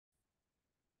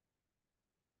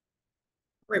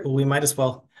Right, well, we might as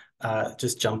well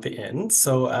just jump in.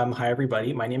 Hi,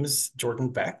 everybody. My name is Jordan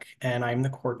Beck, and I'm the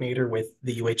coordinator with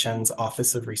the UHN's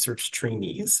Office of Research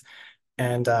Trainees.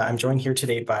 And I'm joined here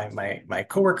today by my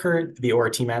coworker, the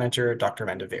ORT manager, Dr.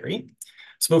 Amanda Very.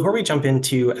 So before we jump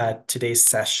into today's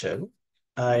session,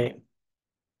 I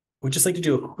would just like to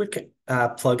do a quick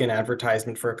plug and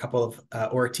advertisement for a couple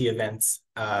of ORT events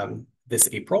this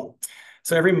April.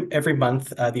 So every month,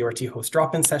 the ORT hosts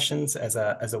drop-in sessions as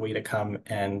a way to come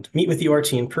and meet with the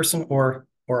ORT in person or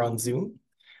on Zoom.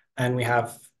 And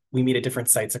we meet at different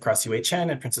sites across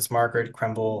UHN and Princess Margaret,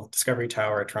 Kremble, Discovery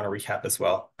Tower, Toronto Recap as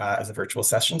well as a virtual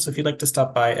session. So if you'd like to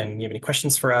stop by and you have any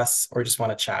questions for us or just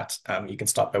want to chat, you can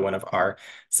stop by one of our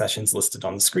sessions listed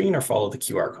on the screen or follow the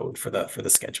QR code for the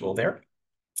schedule there.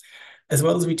 As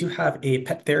well as we do have a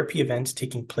pet therapy event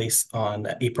taking place on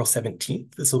April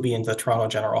 17th. This will be in the Toronto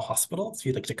General Hospital. So if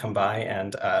you'd like to come by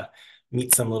and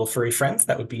meet some little furry friends,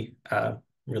 that would be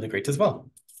really great as well.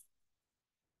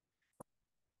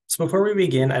 So before we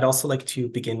begin, I'd also like to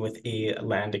begin with a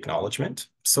land acknowledgement.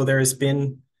 So there has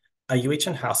been a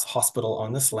UHN hospital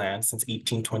on this land since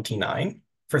 1829.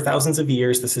 For thousands of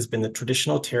years, this has been the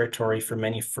traditional territory for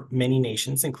many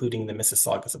nations, including the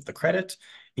Mississaugas of the Credit,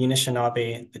 the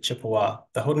Anishinaabe, the Chippewa,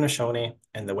 the Haudenosaunee,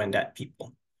 and the Wendat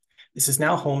people. This is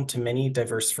now home to many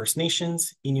diverse First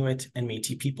Nations, Inuit, and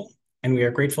Métis people, and we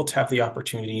are grateful to have the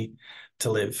opportunity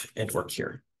to live and work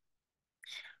here.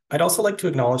 I'd also like to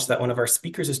acknowledge that one of our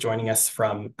speakers is joining us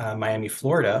from Miami,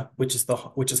 Florida, which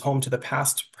is home to the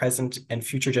past, present, and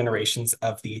future generations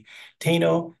of the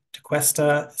Taino,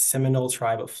 Tequesta, Seminole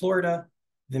tribe of Florida,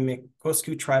 the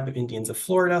Miccosque tribe of Indians of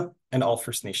Florida, and all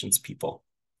First Nations people.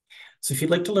 So if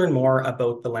you'd like to learn more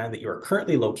about the land that you are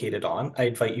currently located on, I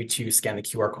invite you to scan the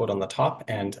QR code on the top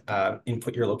and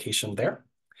input your location there.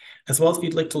 As well as if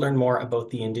you'd like to learn more about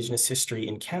the Indigenous history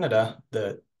in Canada,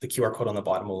 the QR code on the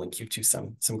bottom will link you to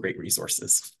some great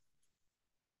resources.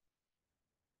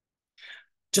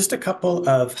 Just a couple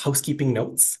of housekeeping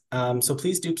notes. So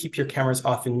please do keep your cameras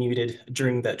off and muted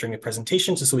during the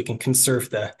presentation, just so we can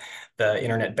conserve the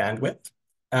internet bandwidth.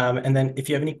 And then if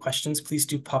you have any questions, please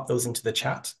do pop those into the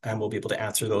chat, and we'll be able to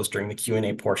answer those during the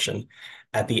Q&A portion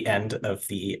at the end of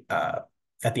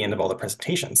all the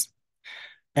presentations.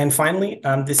 And finally,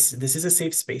 this is a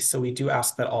safe space, so we do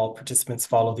ask that all participants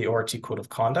follow the ORT Code of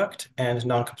Conduct, and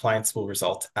non-compliance will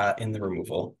result in the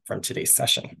removal from today's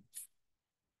session.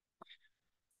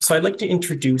 So I'd like to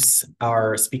introduce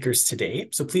our speakers today.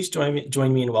 So please join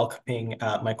me in welcoming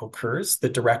Michael Kurz, the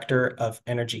Director of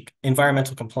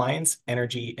Environmental Compliance,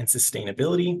 Energy, and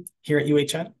Sustainability here at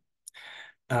UHN.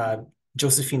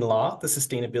 Josephine Law, the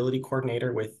Sustainability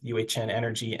Coordinator with UHN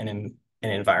Energy and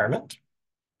Environment.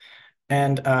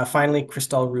 And finally,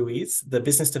 Cristal Ruiz, the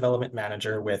Business Development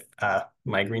Manager with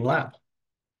My Green Lab.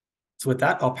 So with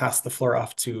that, I'll pass the floor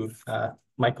off to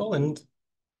Michael, and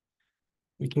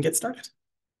we can get started.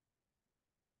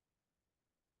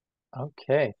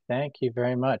 Okay, thank you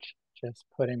very much. Just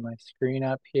putting my screen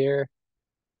up here.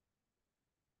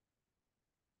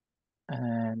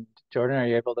 And Jordan, are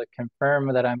you able to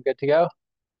confirm that I'm good to go?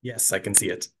 Yes, I can see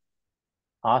it.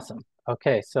 Awesome.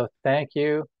 Okay, so thank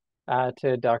you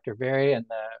to Dr. Very and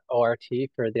the ORT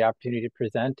for the opportunity to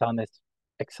present on this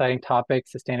exciting topic,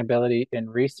 sustainability in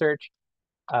research.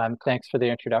 Thanks for the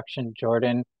introduction,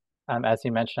 Jordan. As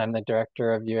you mentioned, I'm the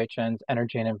director of UHN's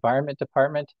Energy and Environment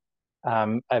Department.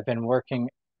 I've been working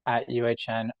at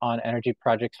UHN on energy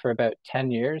projects for about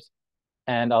 10 years.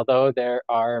 And although there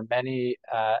are many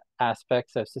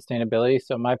aspects of sustainability,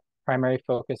 so my primary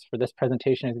focus for this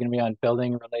presentation is going to be on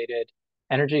building-related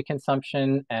energy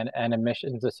consumption and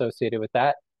emissions associated with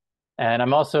that. And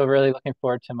I'm also really looking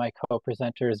forward to my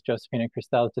co-presenters, Josephine and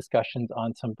Cristel's discussions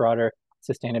on some broader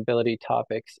sustainability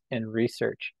topics in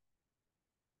research.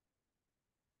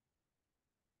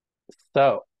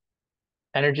 So,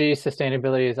 energy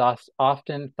sustainability is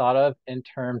often thought of in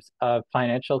terms of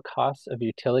financial costs of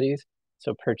utilities,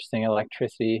 so purchasing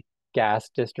electricity, gas,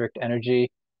 district energy,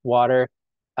 water,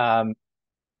 and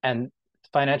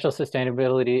financial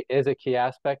sustainability is a key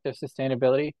aspect of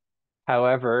sustainability.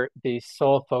 However, the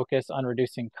sole focus on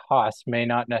reducing costs may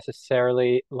not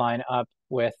necessarily line up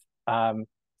with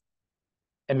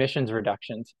emissions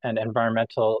reductions and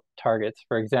environmental targets.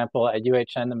 For example, at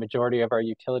UHN, the majority of our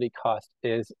utility cost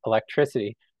is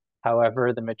electricity.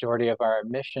 However, the majority of our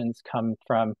emissions come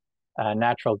from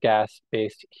natural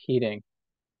gas-based heating.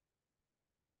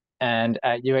 And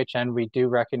at UHN, we do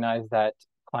recognize that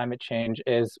climate change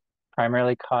is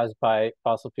primarily caused by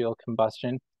fossil fuel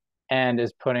combustion and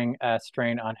is putting a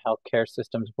strain on healthcare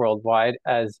systems worldwide,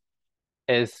 as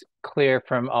is clear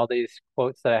from all these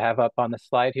quotes that I have up on the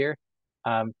slide here.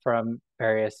 from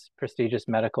various prestigious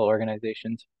medical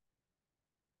organizations.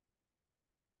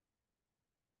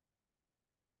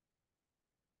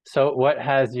 So what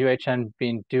has UHN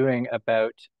been doing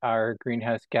about our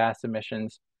greenhouse gas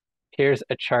emissions? Here's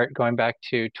a chart going back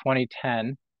to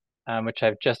 2010, which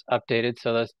I've just updated.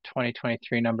 So those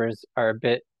 2023 numbers are a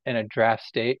bit in a draft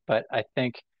state, but I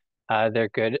think they're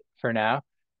good for now.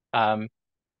 Um,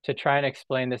 to try and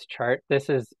explain this chart, this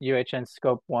is UHN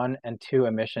scope 1 and 2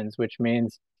 emissions, which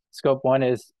means scope 1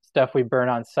 is stuff we burn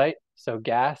on site, so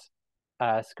gas.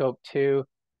 Scope 2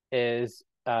 is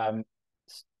uh,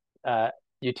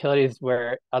 utilities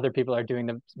where other people are doing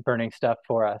the burning stuff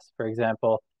for us. For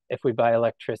example, if we buy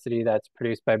electricity that's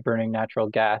produced by burning natural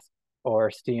gas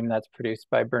or steam that's produced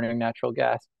by burning natural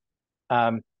gas.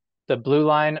 Um, the blue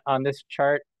line on this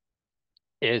chart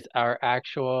is our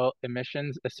actual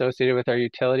emissions associated with our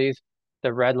utilities.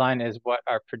 The red line is what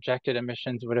our projected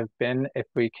emissions would have been if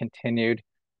we continued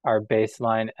our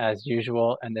baseline as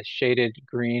usual. And the shaded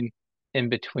green in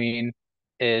between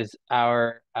is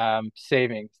our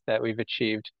savings that we've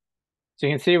achieved. So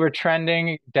you can see we're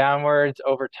trending downwards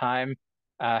over time.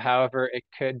 However, it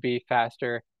could be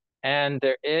faster. And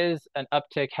there is an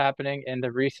uptick happening in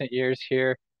the recent years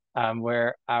here,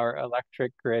 where our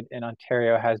electric grid in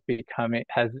Ontario has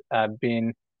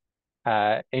been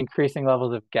increasing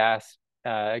levels of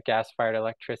gas-fired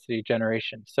electricity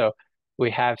generation. So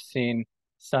we have seen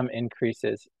some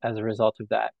increases as a result of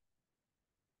that.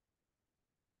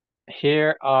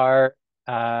 Here are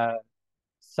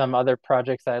some other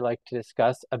projects I'd like to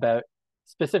discuss about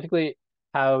specifically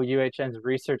how UHN's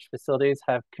research facilities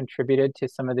have contributed to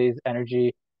some of these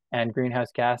energy and greenhouse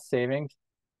gas savings.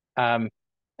 Um,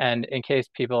 and in case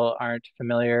people aren't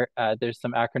familiar, there's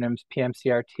some acronyms.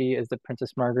 PMCRT is the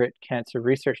Princess Margaret Cancer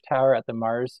Research Tower at the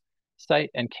Mars site,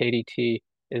 and KDT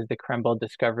is the Krembil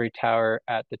Discovery Tower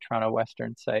at the Toronto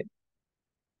Western site.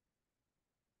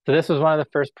 So this was one of the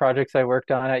first projects I worked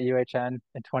on at UHN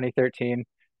in 2013,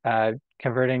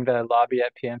 converting the lobby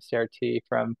at PMCRT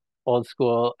from old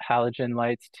school halogen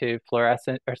lights to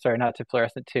fluorescent, or sorry, not to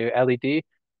fluorescent, to LED,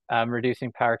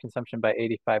 reducing power consumption by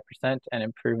 85% and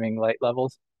improving light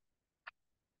levels.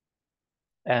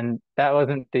 And that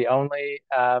wasn't the only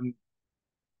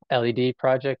LED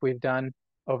project we've done.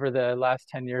 Over the last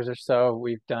 10 years or so,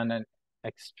 we've done an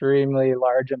extremely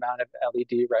large amount of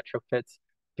LED retrofits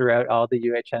throughout all the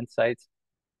UHN sites,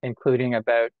 including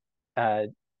about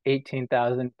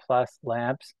 18,000 plus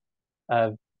lamps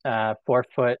of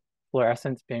 4-foot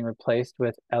fluorescents being replaced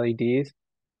with LEDs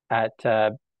at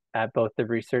both the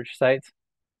research sites,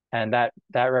 and that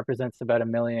represents about 1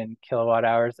 million kilowatt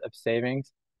hours of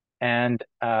savings and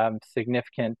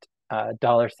significant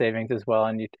dollar savings as well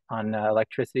on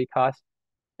electricity costs.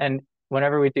 And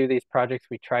whenever we do these projects,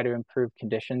 we try to improve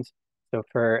conditions. So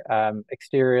for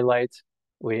exterior lights,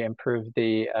 we improve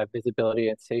the visibility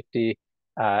and safety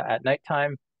at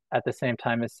nighttime at the same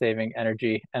time as saving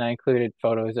energy. And I included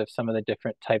photos of some of the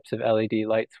different types of LED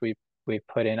lights we've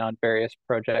put in on various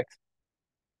projects.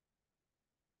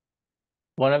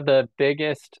 One of the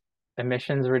biggest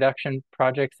emissions reduction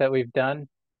projects that we've done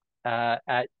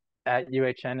at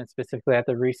UHN and specifically at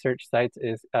the research sites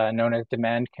is known as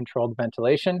demand controlled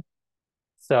ventilation.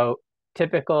 So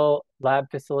typical lab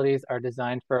facilities are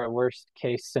designed for a worst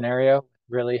case scenario,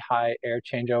 really high air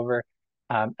changeover,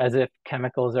 as if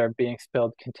chemicals are being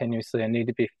spilled continuously and need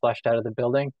to be flushed out of the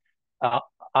building,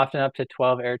 often up to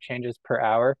 12 air changes per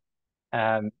hour.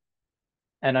 Um,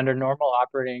 and under normal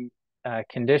operating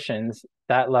conditions,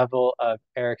 that level of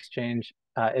air exchange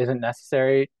isn't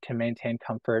necessary to maintain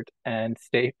comfort and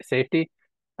safety.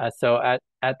 So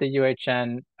at the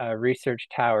UHN research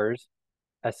towers,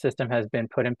 a system has been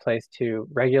put in place to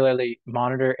regularly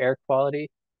monitor air quality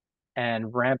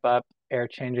and ramp up air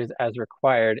changes as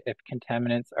required if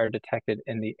contaminants are detected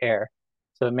in the air.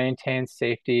 So it maintains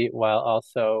safety while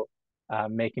also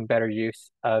making better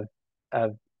use of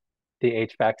the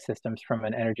HVAC systems from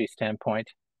an energy standpoint.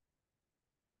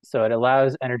 So it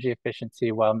allows energy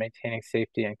efficiency while maintaining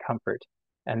safety and comfort.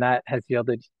 And that has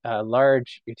yielded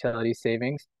large utility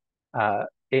savings,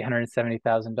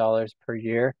 $870,000 per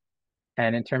year.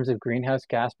 And in terms of greenhouse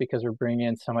gas, because we're bringing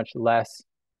in so much less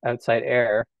outside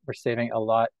air, we're saving a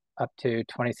lot, up to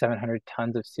 2,700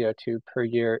 tons of CO2 per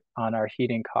year on our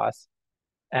heating costs.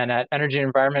 And at Energy and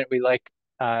Environment, we like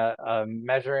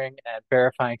measuring and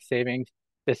verifying savings.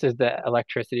 This is the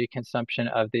electricity consumption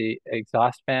of the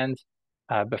exhaust fans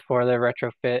before the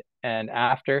retrofit and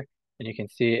after. And you can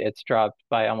see it's dropped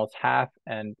by almost half,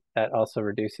 and that also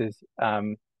reduces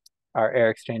our air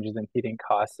exchanges and heating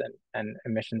costs and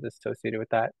emissions associated with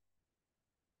that.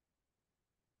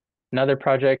 Another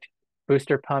project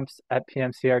booster pumps at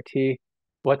PMCRT.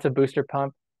 What's a booster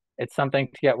pump? It's something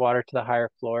to get water to the higher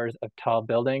floors of tall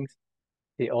buildings.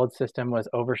 The old system was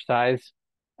oversized.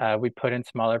 We put in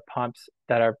smaller pumps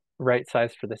that are right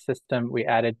sized for the system. We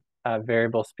added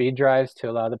variable speed drives to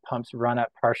allow the pumps run at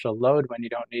partial load when you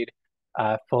don't need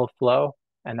full flow,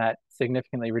 and that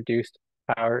significantly reduced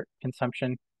power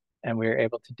consumption. And we were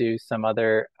able to do some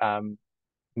other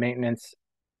maintenance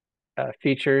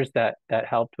features that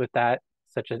helped with that,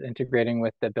 such as integrating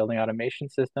with the building automation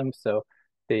system. So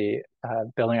the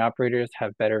building operators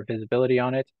have better visibility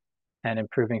on it and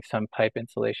improving some pipe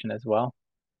insulation as well.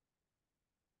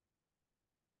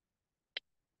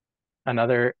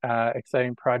 Another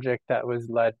exciting project that was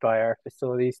led by our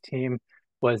facilities team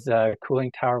was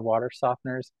cooling tower water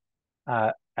softeners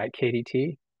at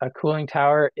KDT. A cooling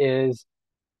tower is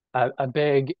a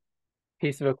big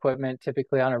piece of equipment,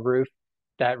 typically on a roof,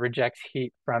 that rejects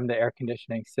heat from the air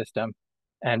conditioning system,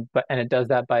 and it does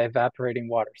that by evaporating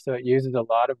water. So it uses a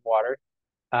lot of water.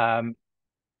 Um,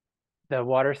 the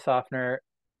water softener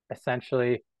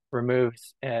essentially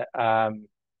removes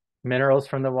minerals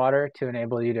from the water to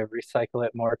enable you to recycle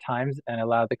it more times and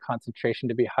allow the concentration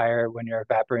to be higher when you're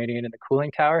evaporating it in the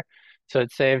cooling tower. So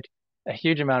it saved a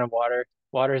huge amount of water.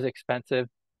 Water is expensive,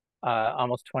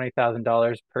 almost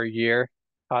 $20,000 per year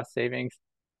cost savings.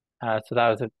 So that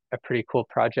was a pretty cool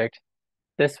project.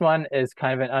 This one is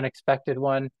kind of an unexpected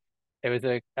one. It was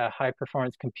a high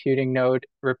performance computing node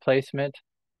replacement.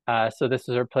 So this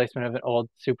is a replacement of an old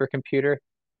supercomputer.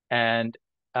 And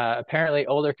apparently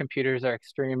older computers are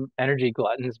extreme energy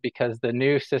gluttons because the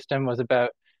new system was about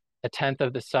a tenth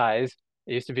of the size.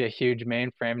 It used to be a huge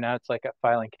mainframe. Now it's like a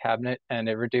filing cabinet, and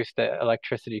it reduced the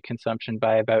electricity consumption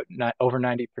by about over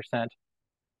 90%.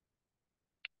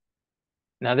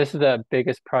 Now, this is the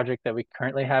biggest project that we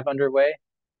currently have underway.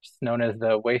 It's known as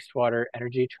the Wastewater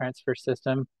Energy Transfer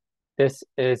System. This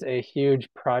is a huge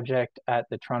project at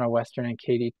the Toronto Western and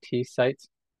KDT sites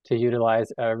to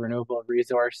utilize a renewable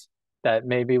resource that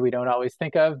maybe we don't always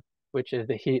think of, which is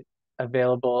the heat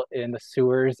available in the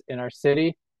sewers in our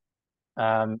city.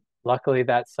 Luckily,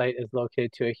 that site is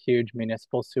located to a huge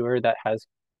municipal sewer that has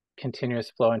continuous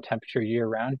flow and temperature year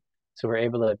round. So we're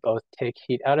able to both take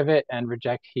heat out of it and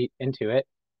reject heat into it.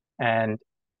 And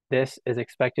this is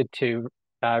expected to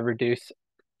reduce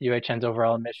UHN's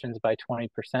overall emissions by 20%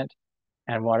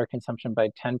 and water consumption by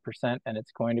 10%. And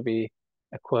it's going to be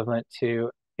equivalent to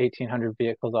 1,800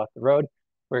 vehicles off the road.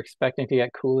 We're expecting to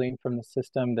get cooling from the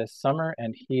system this summer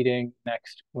and heating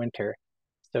next winter.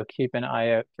 So keep an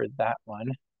eye out for that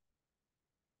one.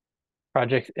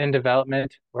 Projects in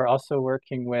development. We're also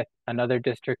working with another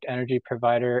district energy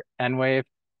provider, Enwave.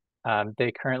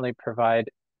 They currently provide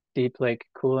deep lake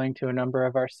cooling to a number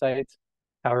of our sites.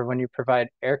 However, when you provide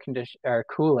air condition or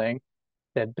cooling,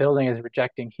 the building is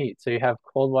rejecting heat. So you have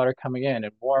cold water coming in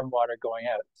and warm water going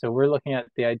out. So we're looking at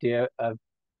the idea of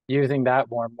using that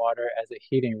warm water as a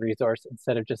heating resource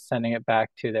instead of just sending it back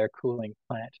to their cooling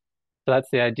plant. So that's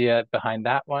the idea behind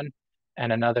that one.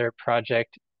 And another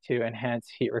project to enhance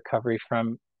heat recovery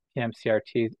from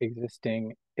PMCRT's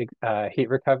existing heat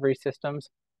recovery systems.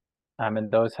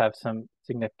 And those have some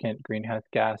significant greenhouse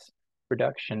gas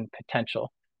reduction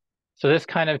potential. So this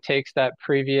kind of takes that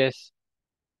previous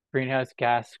greenhouse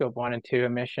gas scope 1 and 2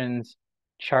 emissions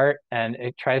chart and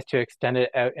it tries to extend it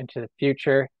out into the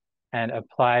future and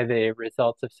apply the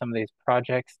results of some of these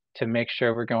projects to make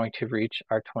sure we're going to reach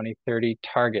our 2030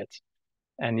 targets.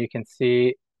 And you can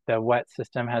see the wet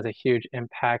system has a huge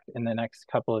impact in the next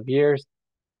couple of years.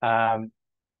 And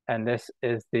this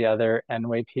is the other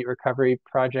Enwave heat recovery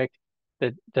project.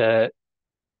 The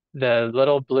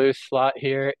little blue slot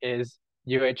here is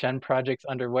UHN projects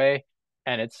underway,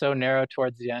 and it's so narrow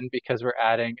towards the end because we're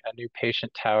adding a new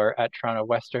patient tower at Toronto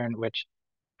Western, which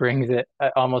brings it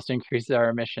almost increases our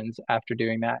emissions after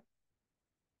doing that.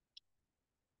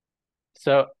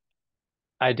 So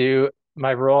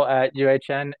my role at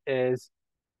UHN is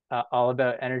all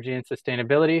about energy and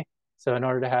sustainability. So in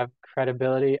order to have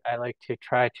credibility, I like to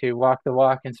try to walk the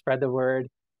walk and spread the word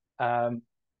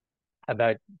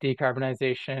about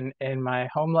decarbonization in my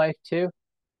home life too.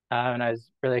 And I was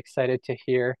really excited to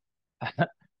hear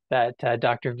that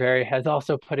Dr. Very has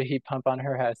also put a heat pump on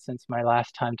her house since my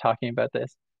last time talking about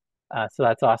this. So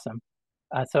that's awesome.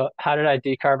 So how did I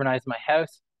decarbonize my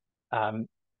house?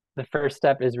 The first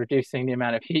step is reducing the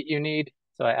amount of heat you need.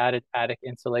 So I added attic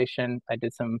insulation. I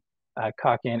did some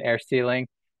caulking and air sealing.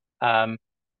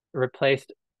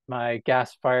 Replaced my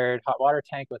gas-fired hot water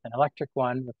tank with an electric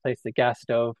one. Replaced the gas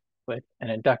stove with an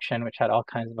induction, which had all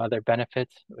kinds of other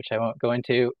benefits, which I won't go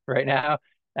into right now.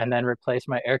 And then replaced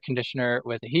my air conditioner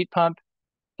with a heat pump.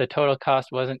 The total cost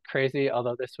wasn't crazy,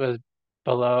 although this was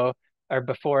below or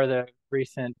before the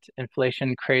recent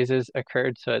inflation crazes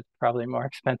occurred, so it's probably more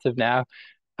expensive now.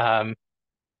 Um,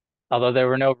 Although there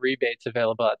were no rebates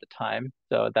available at the time,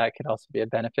 so that could also be a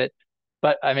benefit.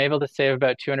 But I'm able to save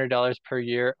about $200 per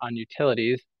year on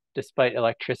utilities, despite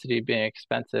electricity being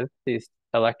expensive. These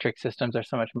electric systems are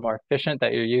so much more efficient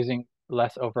that you're using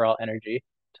less overall energy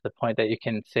to the point that you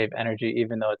can save energy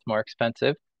even though it's more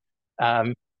expensive.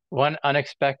 Um, One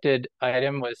unexpected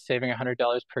item was saving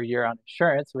 $100 per year on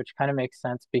insurance, which kind of makes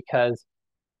sense because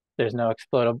there's no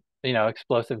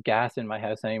explosive gas in my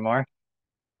house anymore.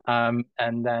 And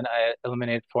then I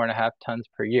eliminated 4.5 tons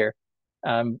per year,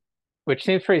 um, which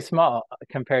seems pretty small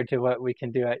compared to what we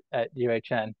can do at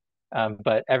UHN.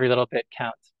 But every little bit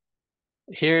counts.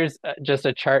 Here's just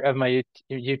a chart of my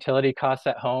utility costs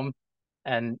at home,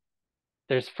 and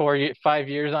there's 5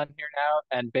 years on here now,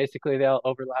 and basically they'll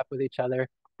overlap with each other.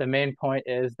 The main point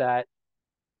is that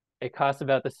it costs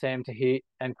about the same to heat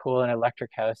and cool an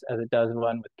electric house as it does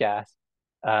one with gas.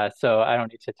 So I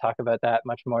don't need to talk about that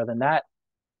much more than that.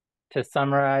 To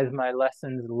summarize my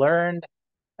lessons learned,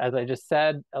 as I just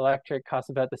said, electric costs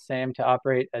about the same to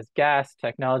operate as gas.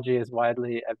 Technology is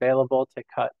widely available to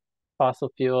cut fossil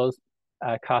fuels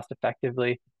cost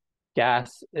effectively.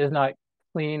 Gas is not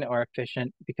clean or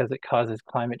efficient because it causes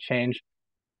climate change,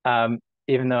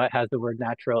 even though it has the word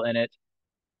natural in it.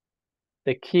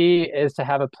 The key is to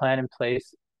have a plan in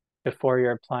place before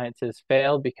your appliances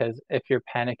fail, because if you're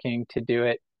panicking to do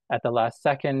it at the last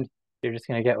second, you're just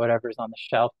going to get whatever's on the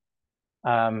shelf.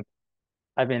 Um,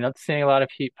 I've been seeing a lot of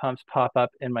heat pumps pop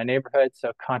up in my neighborhood,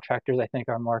 so contractors I think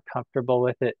are more comfortable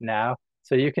with it now.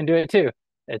 So you can do it too.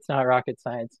 It's not rocket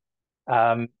science.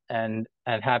 And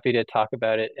happy to talk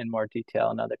about it in more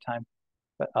detail another time.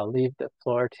 But I'll leave the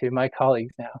floor to my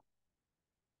colleagues now.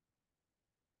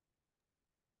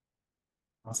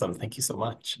 Awesome. Thank you so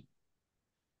much.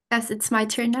 Yes, it's my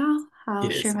turn now. I'll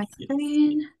It share is. my Yes.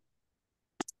 screen.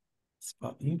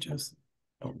 Spot you just.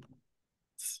 Oh.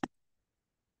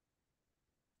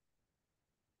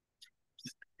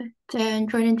 And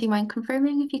Jordan, do you mind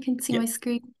confirming if you can see Yeah. my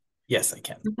screen? Yes, I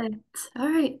can. Perfect. All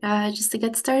right. Just to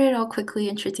get started, I'll quickly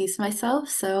introduce myself.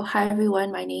 So, hi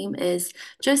everyone. My name is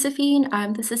Josephine.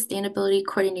 I'm the sustainability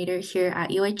coordinator here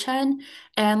at UHN.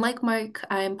 And like Mark,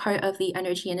 I'm part of the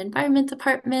Energy and Environment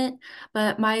Department,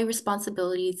 but my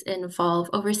responsibilities involve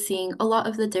overseeing a lot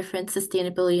of the different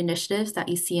sustainability initiatives that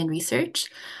you see in research.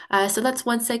 So that's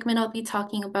one segment I'll be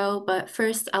talking about. But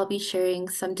first, I'll be sharing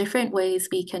some different ways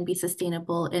we can be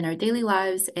sustainable in our daily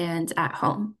lives and at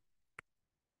home.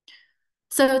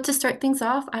 So to start things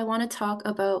off, I want to talk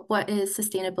about what is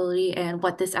sustainability and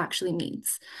what this actually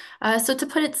means. So to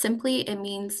put it simply, it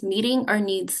means meeting our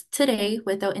needs today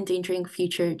without endangering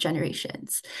future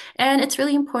generations. And it's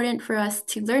really important for us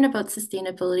to learn about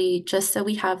sustainability just so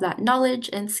we have that knowledge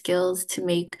and skills to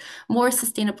make more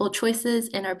sustainable choices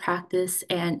in our practice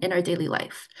and in our daily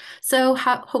life. So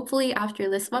hopefully after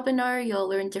this webinar, you'll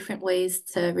learn different ways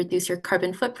to reduce your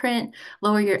carbon footprint,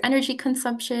 lower your energy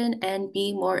consumption, and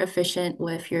be more efficient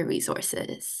with your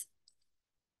resources.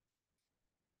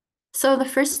 So the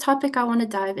first topic I want to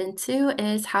dive into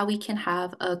is how we can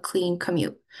have a clean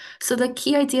commute. So the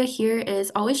key idea here is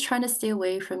always trying to stay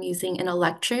away from using an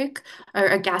electric or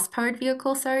a gas-powered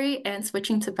vehicle, sorry, and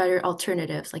switching to better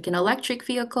alternatives like an electric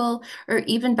vehicle, or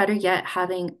even better yet,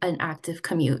 having an active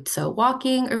commute. So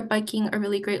walking or biking are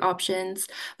really great options,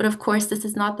 but of course, this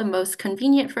is not the most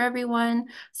convenient for everyone.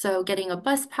 So getting a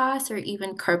bus pass or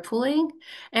even carpooling.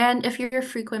 And if you're a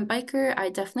frequent biker, I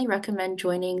definitely recommend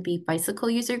joining the bicycle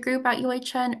user group at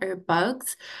UHN or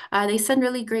Bugs. They send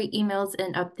really great emails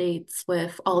and updates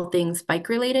with all things bike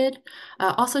related.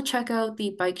 Also check out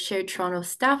the Bike Share Toronto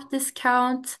staff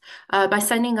discount. By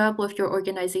signing up with your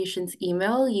organization's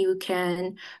email, you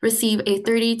can receive a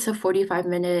 30 to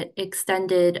 45-minute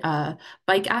extended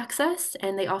bike access,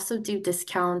 and they also do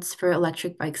discounts for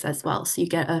electric bikes as well. So you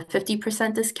get a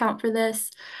 50% discount for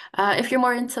this. If you're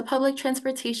more into public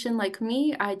transportation like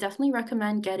me, I definitely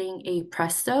recommend getting a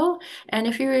Presto. And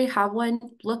if you already have one,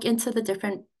 look into the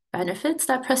different benefits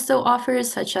that Presto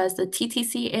offers, such as the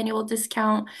TTC annual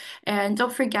discount. And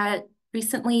don't forget,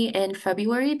 recently in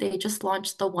February, they just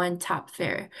launched the One Tap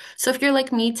fare. So if you're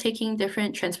like me taking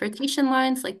different transportation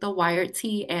lines like the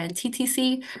YRT and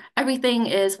TTC, everything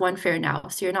is one fare now.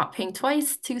 So you're not paying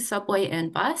twice to subway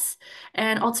and bus.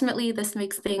 And ultimately, this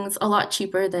makes things a lot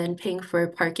cheaper than paying for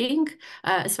parking,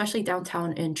 especially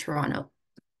downtown in Toronto.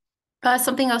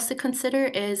 Something else to consider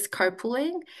is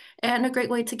carpooling. And a great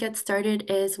way to get started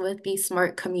is with the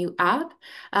Smart Commute app.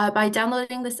 By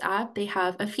downloading this app, they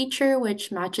have a feature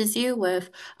which matches you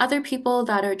with other people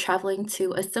that are traveling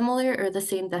to a similar or the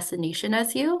same destination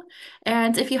as you.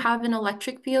 And if you have an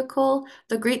electric vehicle,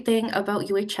 the great thing about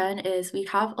UHN is we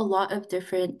have a lot of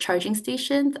different charging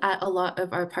stations at a lot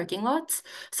of our parking lots.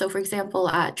 So for example,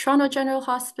 at Toronto General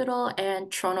Hospital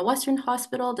and Toronto Western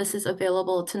Hospital, this is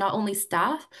available to not only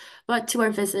staff, but to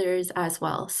our visitors as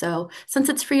well. So since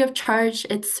it's free of charge,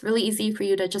 it's really easy for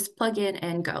you to just plug in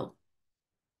and go.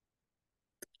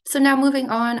 So now moving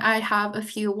on, I have a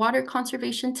few water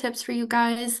conservation tips for you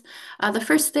guys. The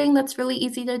first thing that's really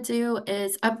easy to do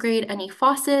is upgrade any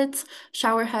faucets,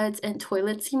 shower heads, and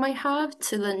toilets you might have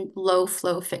to the low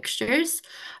flow fixtures.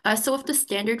 So with the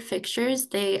standard fixtures,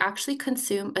 they actually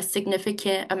consume a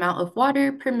significant amount of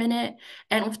water per minute.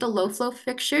 And with the low flow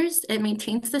fixtures, it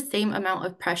maintains the same amount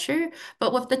of pressure,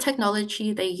 but with the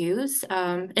technology they use,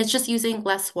 it's just using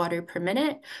less water per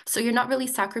minute. So you're not really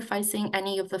sacrificing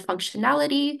any of the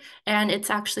functionality, and it's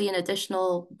actually an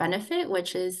additional benefit,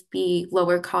 which is the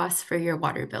lower cost for your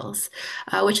water bills,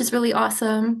 which is really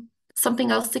awesome.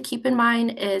 Something else to keep in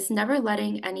mind is never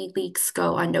letting any leaks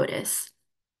go unnoticed.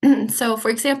 So for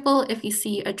example, if you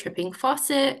see a dripping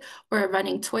faucet or a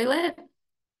running toilet,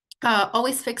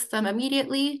 always fix them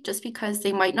immediately just because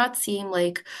they might not seem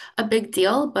like a big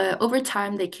deal, but over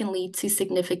time they can lead to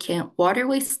significant water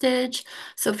wastage.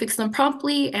 So fix them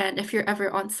promptly, and if you're ever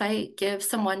on site, give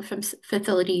someone from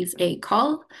facilities a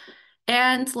call.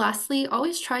 And lastly,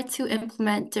 always try to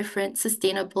implement different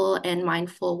sustainable and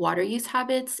mindful water use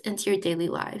habits into your daily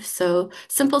life. So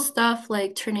simple stuff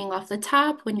like turning off the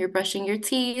tap when you're brushing your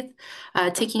teeth,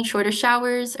 taking shorter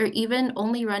showers, or even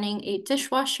only running a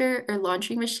dishwasher or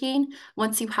laundry machine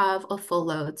once you have a full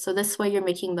load. So this way you're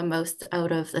making the most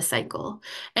out of the cycle.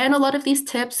 And a lot of these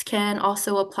tips can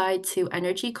also apply to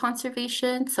energy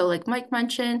conservation. So like Mike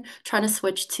mentioned, trying to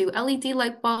switch to LED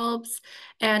light bulbs.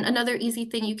 And another easy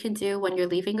thing you can do when you're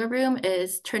leaving a room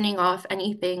is turning off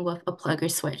anything with a plug or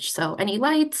switch. So any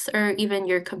lights or even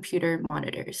your computer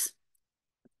monitors.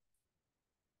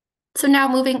 So now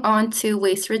moving on to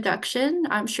waste reduction.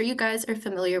 I'm sure you guys are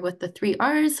familiar with the 3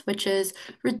 Rs, which is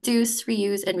reduce,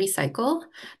 reuse, and recycle.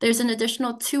 There's an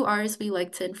additional 2 Rs we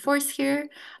like to enforce here.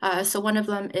 So one of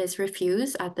them is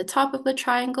refuse at the top of the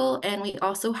triangle, and we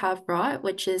also have rot,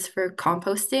 which is for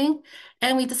composting.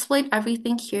 And we displayed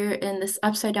everything here in this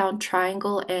upside down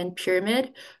triangle and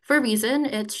pyramid for a reason.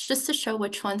 It's just to show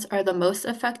which ones are the most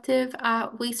effective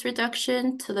at waste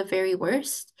reduction to the very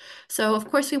worst. So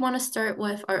of course, we want to start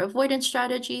with our avoidance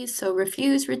strategies. So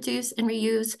refuse, reduce, and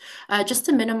reuse, just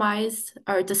to minimize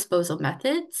our disposal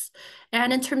methods.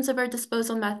 And in terms of our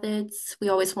disposal methods, we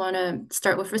always want to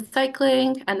start with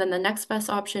recycling, and then the next best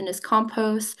option is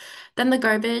compost, then the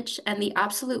garbage, and the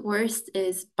absolute worst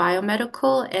is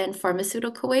biomedical and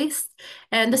pharmaceutical waste.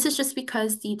 And this is just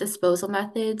because the disposal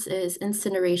methods is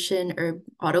incineration or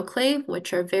autoclave,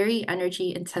 which are very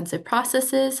energy intensive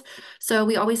processes. So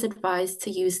we always advise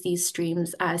to use these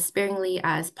streams as sparingly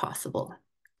as possible.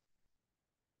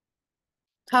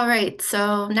 All right,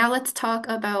 so now let's talk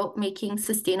about making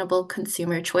sustainable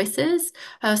consumer choices.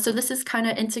 So this is kind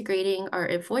of integrating our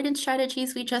avoidance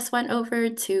strategies we just went over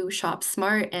to shop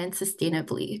smart and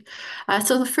sustainably.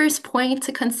 So the first point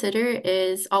to consider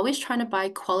is always trying to buy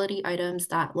quality items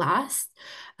that last.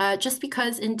 Just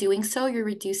because in doing so, you're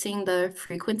reducing the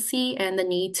frequency and the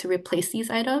need to replace these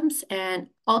items. And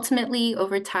ultimately,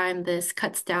 over time, this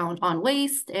cuts down on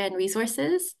waste and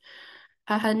resources.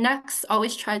 Next,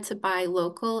 always try to buy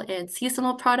local and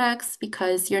seasonal products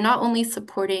because you're not only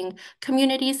supporting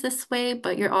communities this way,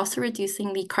 but you're also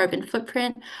reducing the carbon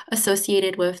footprint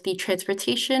associated with the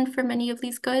transportation for many of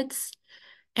these goods.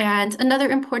 And another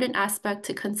important aspect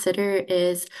to consider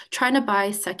is trying to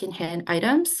buy secondhand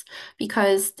items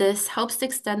because this helps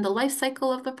extend the life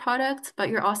cycle of the product, but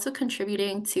you're also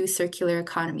contributing to circular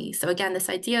economy. So again, this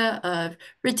idea of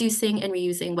reducing and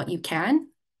reusing what you can.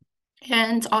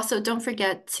 And also don't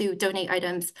forget to donate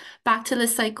items back to the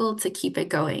cycle to keep it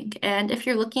going. And if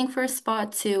you're looking for a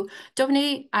spot to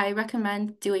donate, I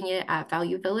recommend doing it at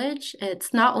Value Village.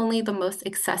 It's not only the most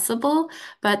accessible,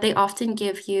 but they often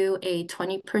give you a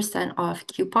 20% off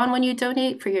coupon when you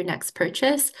donate for your next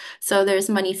purchase. So there's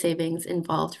money savings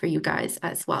involved for you guys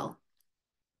as well.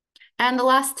 And the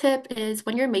last tip is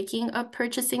when you're making a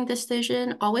purchasing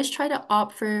decision, always try to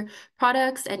opt for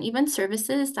products and even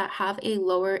services that have a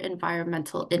lower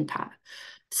environmental impact.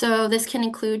 So this can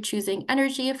include choosing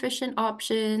energy efficient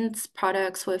options,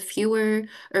 products with fewer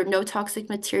or no toxic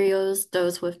materials,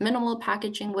 those with minimal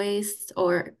packaging waste,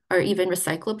 or are even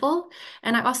recyclable.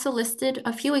 And I also listed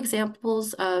a few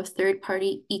examples of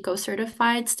third-party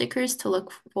eco-certified stickers to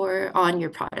look for on your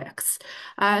products.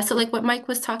 So like what Mike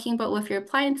was talking about with your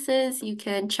appliances, you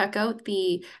can check out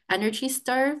the Energy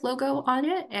Star logo on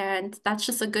it, and that's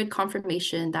just a good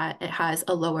confirmation that it has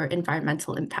a lower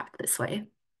environmental impact this way.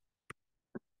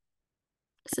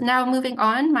 So now moving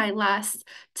on, my last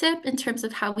tip in terms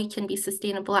of how we can be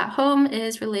sustainable at home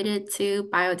is related to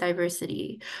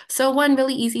biodiversity. So one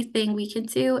really easy thing we can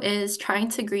do is trying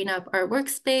to green up our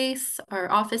workspace, our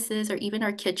offices, or even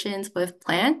our kitchens with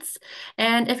plants.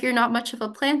 And if you're not much of a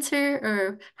planter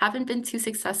or haven't been too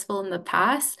successful in the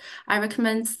past, I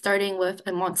recommend starting with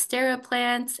a monstera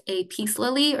plant, a peace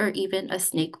lily, or even a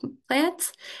snake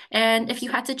plant. And if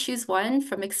you had to choose one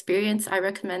from experience, I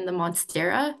recommend the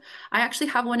monstera. I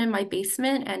actually have one in my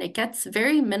basement and it gets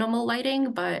very minimal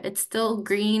lighting, but it's still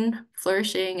green,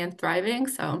 flourishing, and thriving.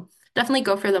 So definitely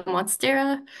go for the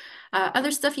monstera.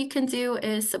 Other stuff you can do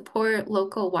is support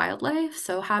local wildlife.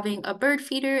 So having a bird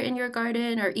feeder in your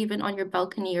garden or even on your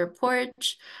balcony or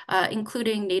porch,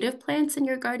 including native plants in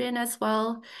your garden as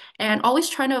well. And always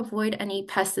trying to avoid any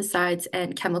pesticides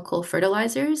and chemical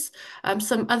fertilizers.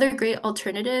 Some other great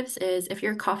alternatives is if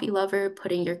you're a coffee lover,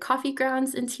 putting your coffee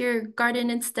grounds into your garden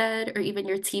instead, or even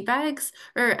your tea bags,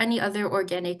 or any other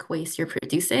organic waste you're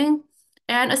producing.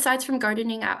 And aside from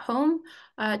gardening at home,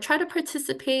 try to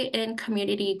participate in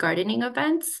community gardening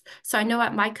events. So I know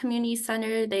at my community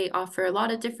center, they offer a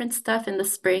lot of different stuff in the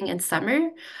spring and summer.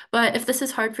 But if this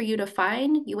is hard for you to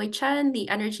find, UHN, the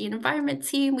Energy and Environment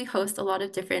team, we host a lot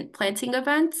of different planting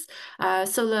events.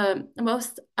 So the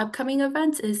most upcoming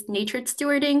event is Nature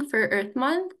Stewarding for Earth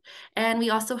Month. And we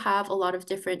also have a lot of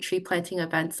different tree planting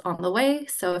events on the way.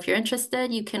 So if you're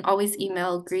interested, you can always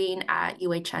email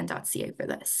green@uhn.ca for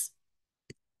this.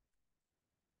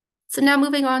 So now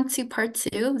moving on to part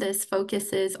two, this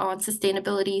focuses on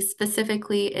sustainability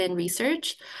specifically in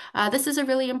research. This is a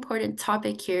really important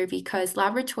topic here because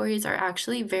laboratories are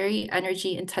actually very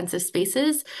energy intensive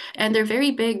spaces and they're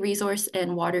very big resource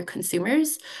and water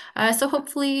consumers. So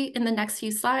hopefully in the next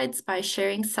few slides, by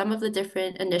sharing some of the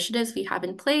different initiatives we have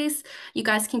in place, you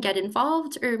guys can get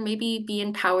involved or maybe be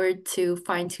empowered to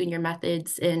fine tune your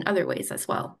methods in other ways as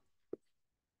well.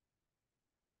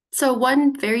 So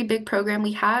one very big program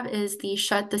we have is the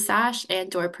Shut the Sash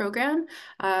and Door program.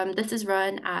 This is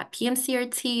run at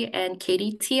PMCRT and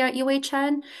KDT at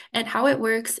UHN. And how it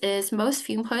works is most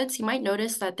fume hoods, you might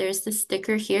notice that there's this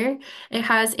sticker here. It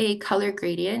has a color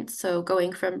gradient, so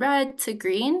going from red to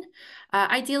green.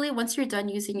 Ideally, once you're done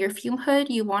using your fume hood,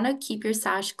 you want to keep your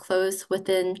sash closed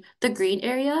within the green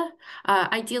area.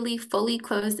 Ideally, fully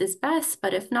closed is best,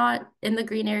 but if not, in the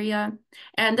green area.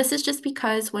 And this is just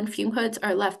because when fume hoods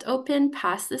are left open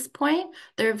past this point,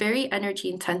 they're very energy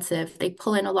intensive. They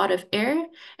pull in a lot of air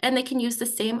and they can use the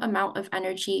same amount of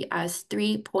energy as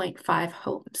 3.5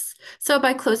 homes. So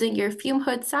by closing your fume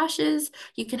hood sashes,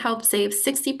 you can help save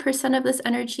 60% of this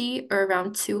energy or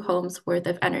around 2 homes worth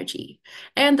of energy.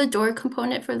 And the door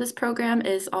component for this program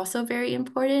is also very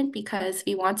important because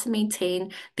we want to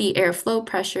maintain the airflow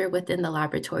pressure within the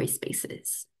laboratory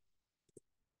spaces.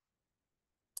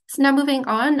 So now moving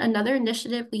on, another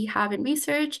initiative we have in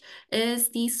research is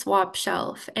the swap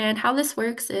shelf. And how this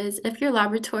works is if your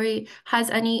laboratory has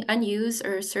any unused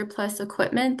or surplus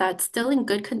equipment that's still in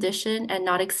good condition and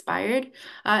not expired,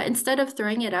 instead of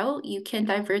throwing it out, you can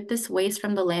divert this waste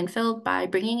from the landfill by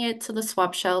bringing it to the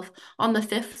swap shelf on the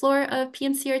 5th floor of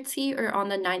PMCRT or on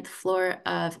the 9th floor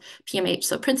of PMH,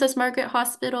 so Princess Margaret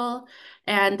Hospital.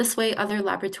 And this way other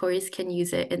laboratories can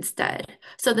use it instead.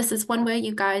 So this is one way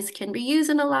you guys can reuse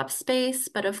in a lab space,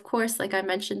 but of course, like I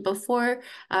mentioned before,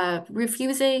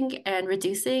 refusing and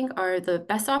reducing are the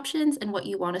best options and what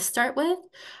you want to start with.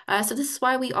 So this is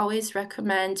why we always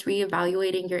recommend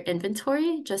reevaluating your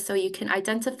inventory, just so you can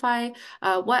identify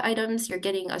what items you're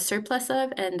getting a surplus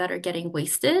of and that are getting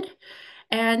wasted.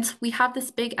 And we have this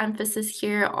big emphasis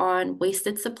here on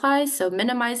wasted supplies, so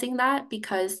minimizing that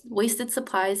because wasted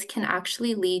supplies can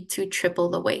actually lead to triple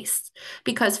the waste.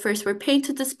 Because first we're paying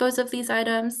to dispose of these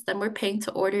items, then we're paying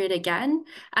to order it again,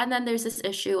 and then there's this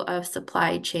issue of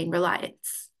supply chain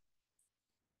reliance.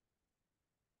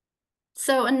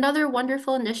 So another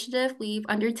wonderful initiative we've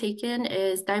undertaken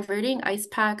is diverting ice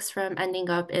packs from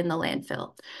ending up in the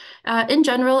landfill. In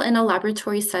general, in a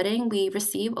laboratory setting, we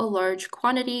receive a large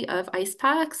quantity of ice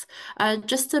packs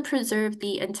just to preserve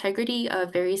the integrity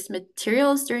of various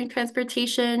materials during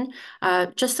transportation,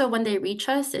 just so when they reach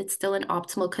us, it's still in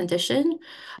optimal condition.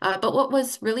 But what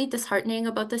was really disheartening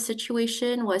about the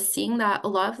situation was seeing that a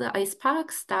lot of the ice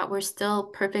packs that were still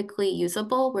perfectly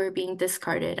usable were being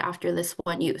discarded after this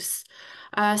one use.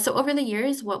 So over the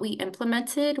years, what we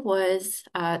implemented was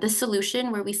the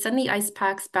solution where we send the ice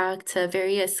packs back to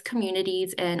various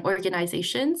communities and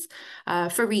organizations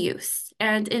for reuse.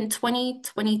 And in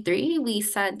 2023, we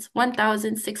sent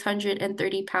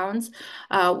 1,630 pounds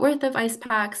worth of ice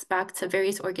packs back to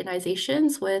various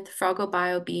organizations, with Froggle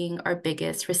Bio being our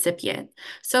biggest recipient.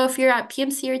 So if you're at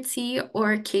PMCRT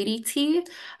or KDT,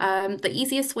 the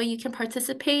easiest way you can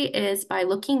participate is by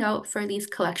looking out for these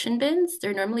collection bins.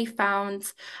 They're normally found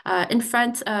in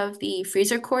front of the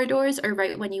freezer corridors or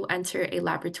right when you enter a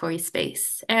laboratory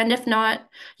space. And if not,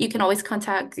 you can always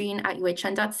contact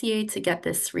green@uhn.ca to get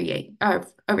this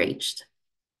arranged.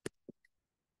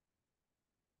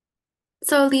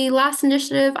 So the last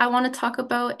initiative I want to talk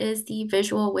about is the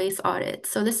visual waste audit.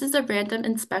 So this is a random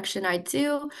inspection I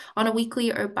do on a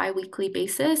weekly or bi-weekly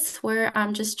basis where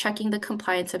I'm just checking the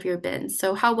compliance of your bins.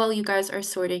 So how well you guys are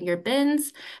sorting your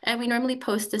bins. And we normally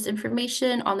post this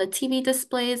information on the TV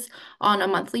displays on a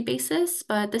monthly basis,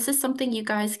 but this is something you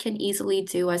guys can easily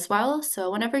do as well.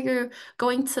 So whenever you're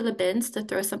going to the bins to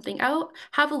throw something out,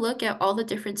 have a look at all the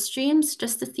different streams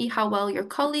just to see how well your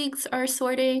colleagues are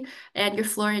sorting and your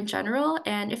floor in general.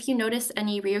 And if you notice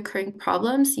any reoccurring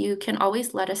problems, you can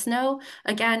always let us know,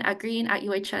 again, at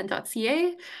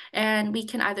green@uhn.ca. And we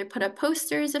can either put up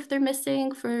posters if they're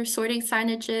missing for sorting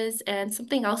signages. And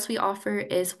something else we offer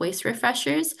is waste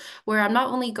refreshers, where I'm not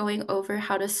only going over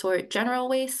how to sort general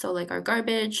waste, so like our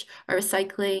garbage, our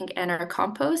recycling, and our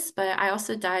compost, but I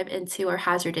also dive into our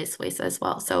hazardous waste as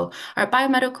well. So our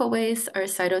biomedical waste, our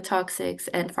cytotoxics,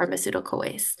 and pharmaceutical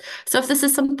waste. So if this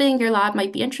is something your lab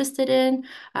might be interested in,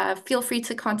 feel free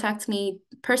to contact me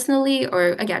personally or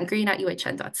again,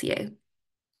 green@uhn.ca.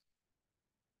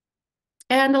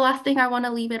 And the last thing I want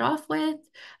to leave it off with,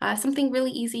 something really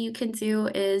easy you can do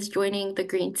is joining the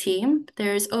Green Team.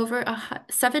 There's over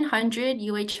 700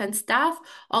 UHN staff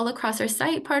all across our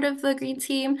site, part of the Green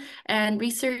Team, and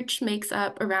research makes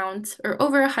up around or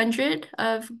over 100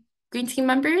 of Green Team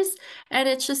members. And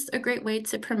it's just a great way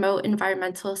to promote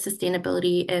environmental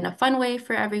sustainability in a fun way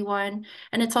for everyone.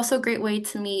 And it's also a great way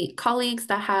to meet colleagues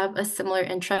that have a similar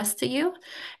interest to you.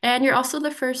 And you're also the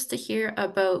first to hear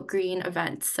about green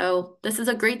events. So this is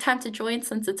a great time to join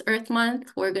since it's Earth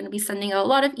Month. We're going to be sending out a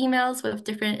lot of emails with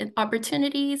different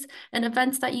opportunities and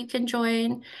events that you can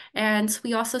join. And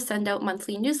we also send out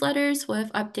monthly newsletters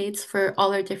with updates for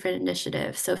all our different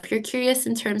initiatives. So if you're curious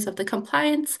in terms of the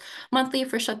compliance, monthly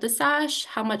for Shut the Sash,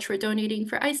 how much we're donating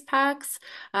for ice packs,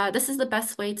 this is the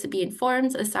best way to be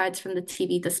informed aside from the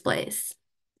TV displays.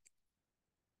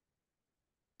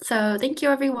 So thank you,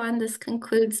 everyone. This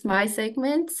concludes my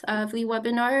segment of the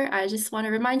webinar. I just want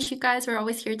to remind you guys we're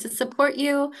always here to support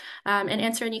you and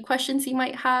answer any questions you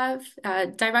might have.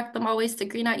 Direct them always to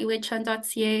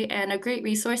green@uhn.ca, and a great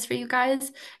resource for you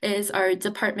guys is our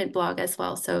department blog as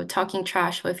well, so Talking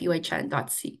Trash with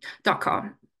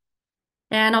uhn.com.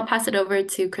 And I'll pass it over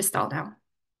to Christelle now.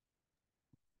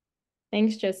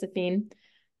 Thanks, Josephine.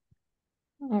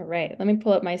 All right, let me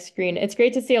pull up my screen. It's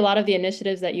great to see a lot of the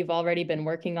initiatives that you've already been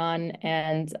working on.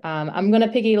 And I'm going to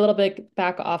piggy a little bit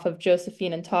back off of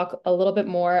Josephine and talk a little bit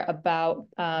more about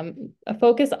a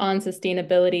focus on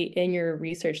sustainability in your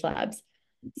research labs.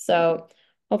 So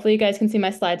hopefully you guys can see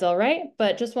my slides all right,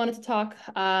 but just wanted to talk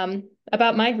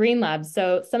about My Green Lab.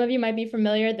 So some of you might be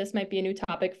familiar, this might be a new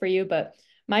topic for you, but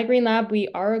My Green Lab, we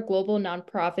are a global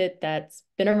nonprofit that's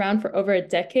been around for over a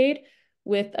decade,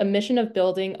 with a mission of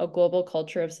building a global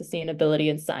culture of sustainability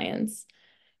in science.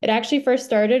 It actually first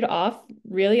started off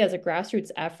really as a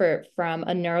grassroots effort from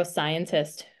a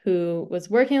neuroscientist who was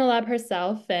working in the lab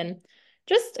herself and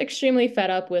just extremely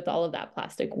fed up with all of that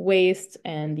plastic waste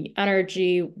and the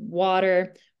energy,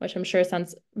 water, which I'm sure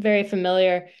sounds very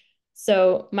familiar.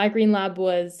 So My Green Lab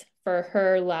was for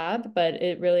her lab, but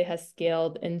it really has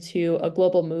scaled into a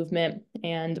global movement.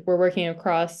 And we're working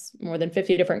across more than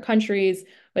 50 different countries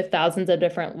with thousands of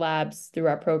different labs through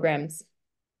our programs.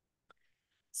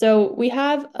 So we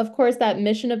have, of course, that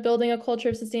mission of building a culture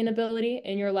of sustainability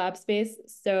in your lab space.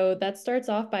 So that starts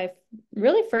off by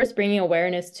really first bringing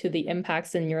awareness to the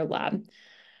impacts in your lab.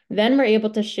 Then we're able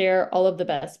to share all of the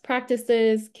best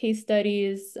practices, case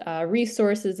studies,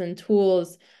 resources, and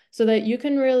tools so that you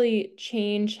can really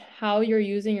change how you're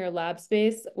using your lab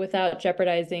space without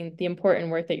jeopardizing the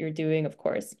important work that you're doing, of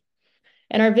course.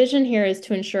 And our vision here is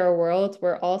to ensure a world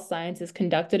where all science is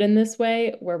conducted in this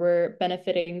way, where we're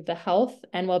benefiting the health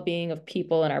and well-being of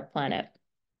people and our planet.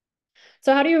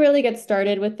 So how do you really get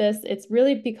started with this? It's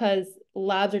really because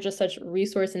labs are just such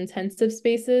resource-intensive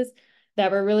spaces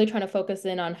that we're really trying to focus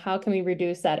in on how can we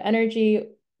reduce that energy,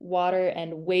 water,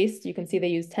 and waste. You can see they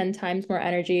use 10 times more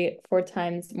energy, 4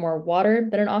 times more water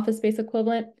than an office space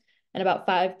equivalent, and about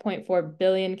 5.4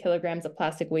 billion kilograms of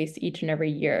plastic waste each and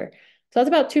every year. So that's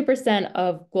about 2%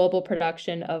 of global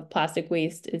production of plastic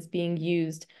waste is being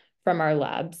used from our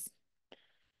labs.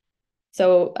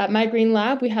 So at My Green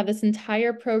Lab, we have this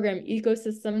entire program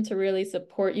ecosystem to really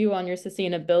support you on your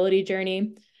sustainability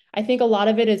journey. I think a lot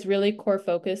of it is really core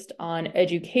focused on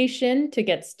education to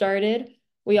get started.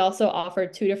 We also offer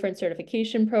 2 different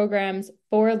certification programs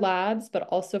for labs, but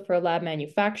also for lab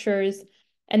manufacturers.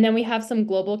 And then we have some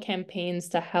global campaigns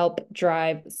to help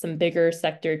drive some bigger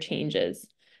sector changes.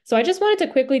 So I just wanted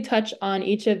to quickly touch on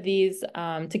each of these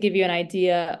to give you an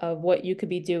idea of what you could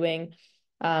be doing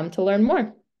to learn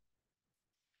more.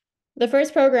 The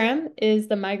first program is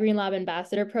the My Green Lab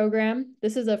Ambassador Program.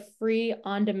 This is a free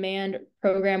on-demand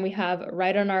program we have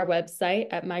right on our website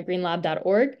at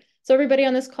mygreenlab.org. So everybody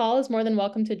on this call is more than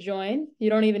welcome to join. You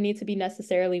don't even need to be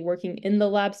necessarily working in the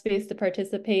lab space to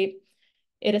participate.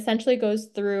 It essentially goes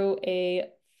through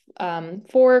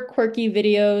 4 quirky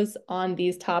videos on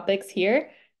these topics here.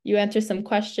 You answer some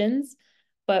questions.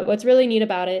 But what's really neat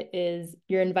about it is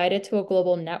you're invited to a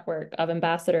global network of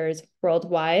ambassadors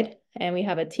worldwide. And we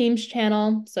have a Teams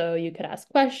channel, so you could ask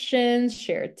questions,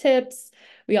 share tips.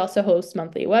 We also host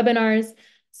monthly webinars.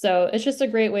 So it's just a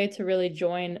great way to really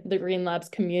join the Green Labs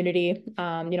community,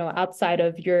 outside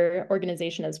of your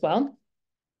organization as well.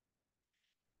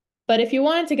 But if you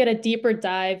wanted to get a deeper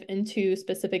dive into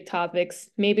specific topics,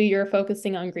 maybe you're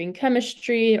focusing on green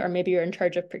chemistry, or maybe you're in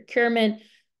charge of procurement,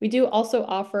 we do also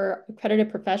offer Accredited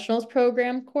Professionals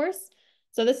Program course.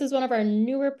 So this is one of our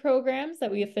newer programs that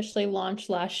we officially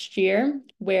launched last year,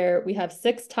 where we have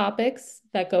 6 topics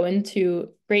that go into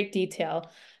great detail.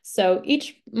 So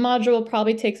each module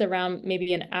probably takes around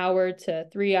maybe an hour to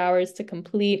 3 hours to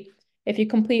complete. If you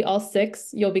complete all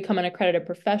 6, you'll become an accredited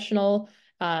professional,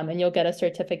 and you'll get a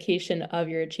certification of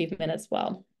your achievement as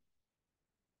well.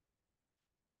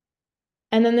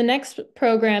 And then the next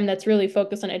program that's really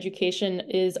focused on education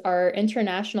is our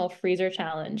International Freezer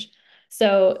Challenge.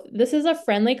 So this is a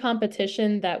friendly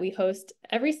competition that we host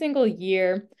every single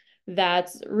year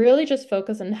that's really just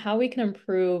focused on how we can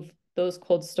improve those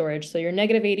cold storage. So your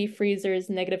 -80 freezers,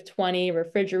 -20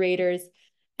 refrigerators,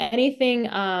 anything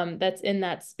that's in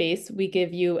that space, we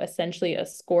give you essentially a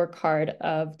scorecard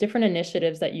of different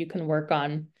initiatives that you can work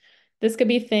on. This could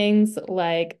be things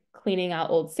like cleaning out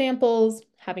old samples,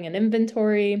 having an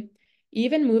inventory,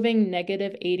 even moving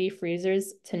 -80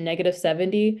 freezers to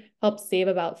 -70 helps save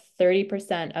about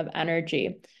 30% of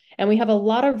energy. And we have a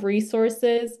lot of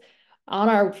resources on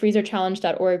our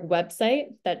freezerchallenge.org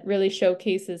website that really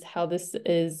showcases how this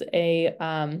is a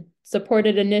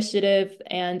supported initiative.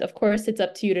 And of course, it's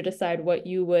up to you to decide what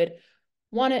you would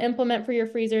want to implement for your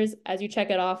freezers. As you check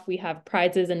it off, we have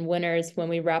prizes and winners when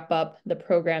we wrap up the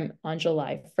program on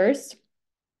July 1st.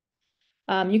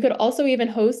 You could also even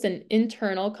host an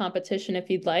internal competition if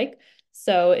you'd like.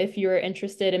 So if you're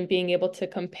interested in being able to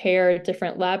compare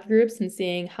different lab groups and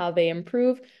seeing how they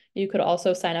improve, you could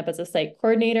also sign up as a site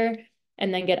coordinator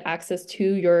and then get access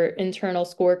to your internal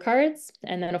scorecards.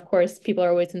 And then, of course, people are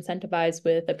always incentivized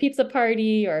with a pizza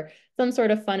party or some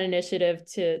sort of fun initiative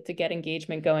to get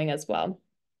engagement going as well.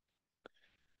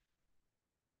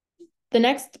 The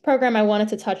next program I wanted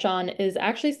to touch on is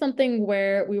actually something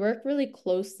where we work really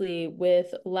closely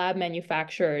with lab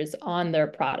manufacturers on their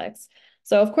products.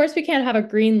 So of course we can't have a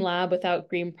green lab without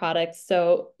green products.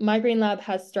 So My Green Lab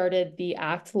has started the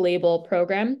ACT label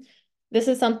program. This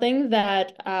is something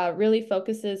that really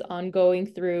focuses on going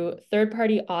through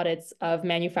third-party audits of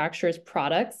manufacturers'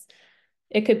 products.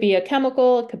 It could be a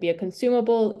chemical, it could be a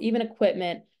consumable, even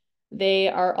equipment. They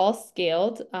are all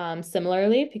scaled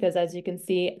similarly because, as you can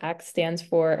see, ACT stands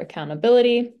for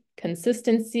accountability,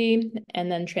 consistency, and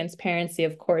then transparency,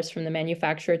 of course, from the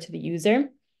manufacturer to the user.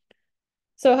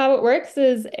 So how it works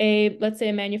is let's say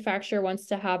a manufacturer wants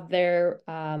to have their,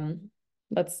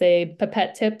 let's say,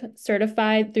 pipette tip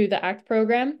certified through the ACT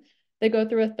program. They go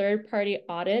through a third-party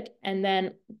audit, and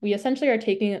then we essentially are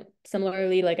taking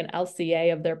similarly like an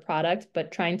LCA of their product,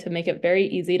 but trying to make it very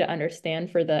easy to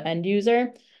understand for the end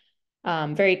user.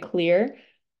 Very clear.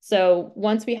 So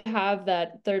once we have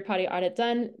that third-party audit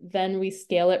done, then we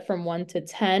scale it from 1 to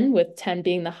 10, with 10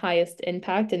 being the highest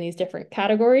impact in these different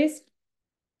categories.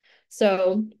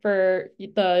 So for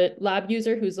the lab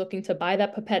user who's looking to buy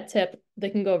that pipette tip, they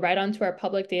can go right onto our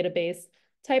public database,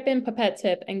 type in pipette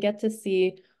tip, and get to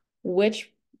see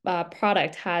which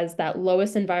product has that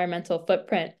lowest environmental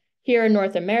footprint here in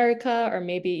North America, or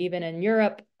maybe even in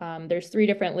Europe. There's 3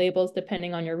 different labels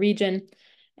depending on your region.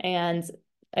 And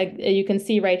you can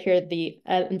see right here the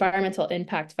environmental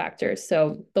impact factors.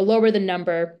 So the lower the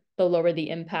number, the lower the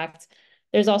impact.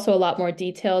 There's also a lot more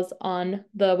details on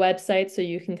the website, so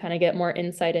you can kind of get more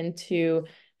insight into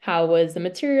how was the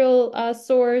material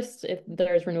sourced, if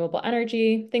there's renewable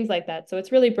energy, things like that. So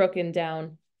it's really broken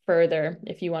down further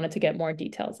if you wanted to get more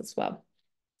details as well.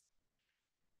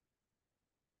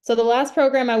 So the last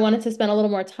program I wanted to spend a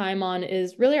little more time on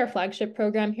is really our flagship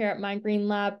program here at My Green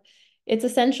Lab. It's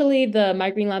essentially the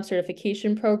My Green Lab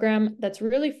certification program that's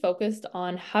really focused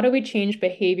on how do we change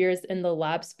behaviors in the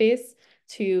lab space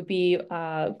to be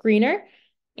greener.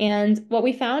 And what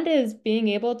we found is being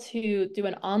able to do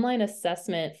an online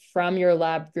assessment from your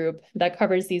lab group that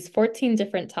covers these 14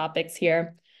 different topics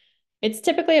here. It's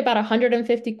typically about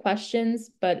 150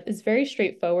 questions, but it's very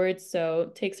straightforward. So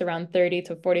it takes around 30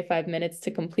 to 45 minutes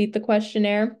to complete the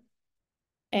questionnaire.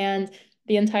 And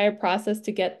the entire process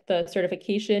to get the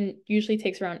certification usually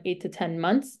takes around 8 to 10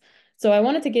 months. So I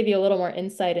wanted to give you a little more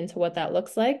insight into what that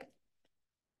looks like.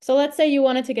 So let's say you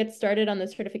wanted to get started on the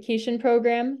certification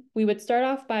program. We would start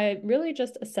off by really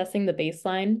just assessing the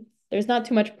baseline. There's not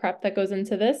too much prep that goes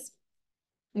into this.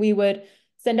 We would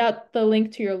send out the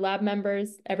link to your lab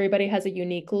members. Everybody has a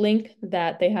unique link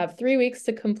that they have 3 weeks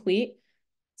to complete.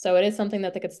 So it is something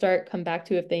that they could start, come back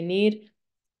to if they need.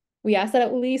 We ask that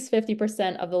at least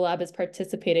 50% of the lab is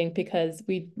participating, because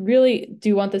we really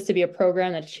do want this to be a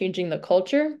program that's changing the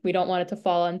culture. We don't want it to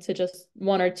fall into just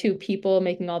 1 or 2 people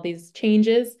making all these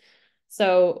changes.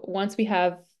 So once we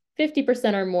have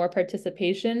 50% or more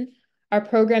participation, our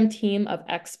program team of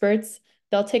experts,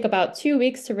 they'll take about 2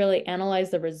 weeks to really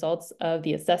analyze the results of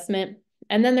the assessment.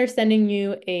 And then they're sending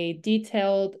you a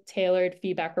detailed, tailored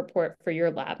feedback report for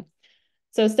your lab.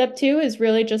 So step 2 is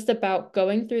really just about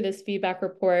going through this feedback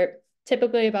report,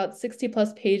 typically about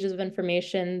 60+ pages of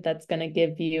information that's going to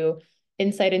give you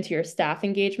insight into your staff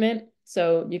engagement.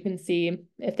 So you can see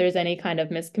if there's any kind of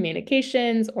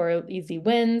miscommunications or easy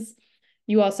wins.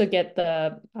 You also get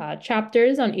the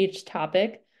chapters on each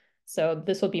topic. So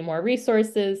this will be more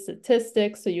resources,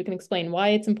 statistics, so you can explain why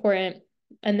it's important.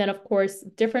 And then, of course,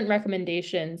 different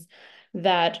recommendations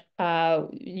that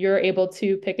you're able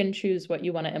to pick and choose what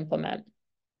you want to implement.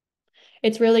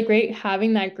 It's really great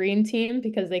having that green team,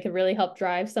 because they could really help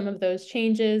drive some of those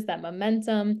changes, that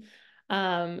momentum.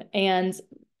 And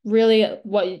really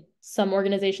what some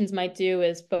organizations might do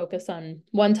is focus on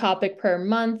 1 topic per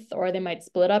month, or they might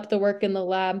split up the work in the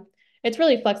lab. It's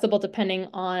really flexible depending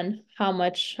on how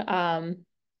much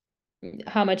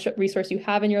resource you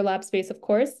have in your lab space, of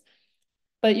course.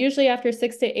 But usually after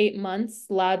 6 to 8 months,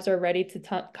 labs are ready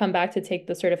to come back to take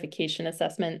the certification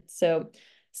assessment. So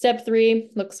step 3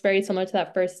 looks very similar to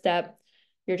that first step.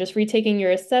 You're just retaking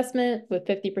your assessment with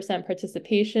 50%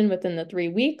 participation within the 3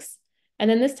 weeks. And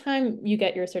then this time you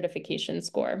get your certification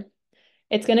score.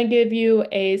 It's going to give you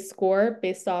a score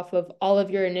based off of all of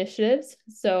your initiatives.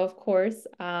 So of course,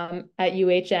 at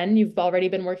UHN, you've already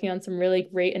been working on some really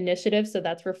great initiatives. So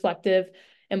that's reflective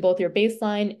in both your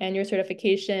baseline and your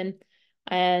certification.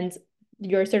 And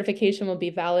your certification will be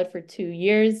valid for 2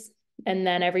 years. And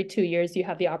then every 2 years, you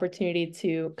have the opportunity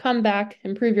to come back,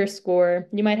 improve your score.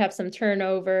 You might have some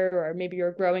turnover, or maybe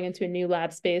you're growing into a new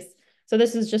lab space. So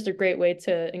this is just a great way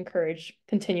to encourage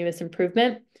continuous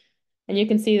improvement. And you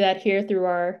can see that here through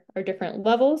our different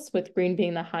levels, with green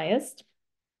being the highest.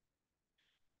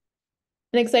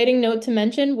 An exciting note to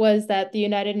mention was that the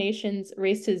United Nations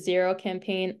Race to Zero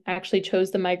campaign actually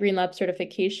chose the My Green Lab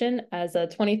certification as a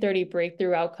 2030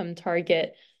 breakthrough outcome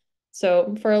target.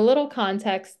 So for a little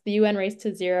context, the UN Race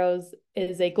to Zeros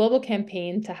is a global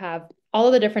campaign to have all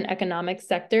of the different economic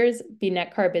sectors be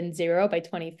net carbon zero by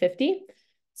 2050.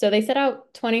 So they set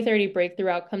out 2030 breakthrough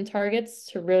outcome targets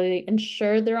to really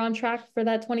ensure they're on track for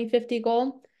that 2050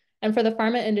 goal. And for the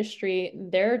pharma industry,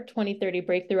 their 2030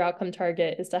 breakthrough outcome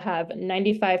target is to have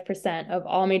 95% of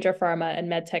all major pharma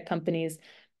and medtech companies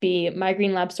be My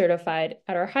Green Lab certified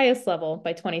at our highest level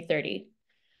by 2030.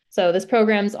 So this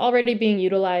program is already being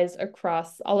utilized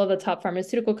across all of the top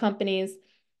pharmaceutical companies,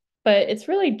 but it's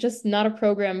really just not a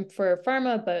program for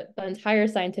pharma, but the entire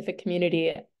scientific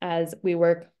community, as we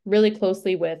work really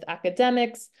closely with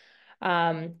academics,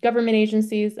 government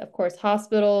agencies, of course,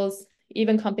 hospitals,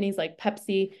 even companies like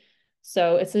Pepsi,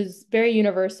 So it's a very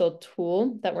universal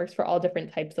tool that works for all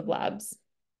different types of labs.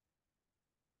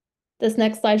 This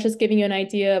next slide is just giving you an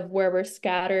idea of where we're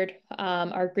scattered,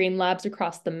 our green labs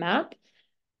across the map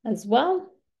as well.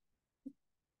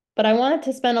 But I wanted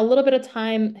to spend a little bit of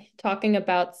time talking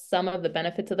about some of the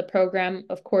benefits of the program.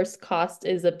 Of course, cost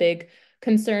is a big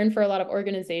concern for a lot of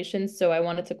organizations, so I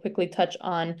wanted to quickly touch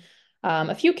on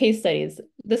a few case studies.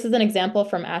 This is an example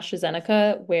from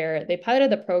AstraZeneca, where they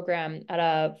piloted the program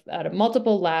at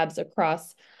multiple labs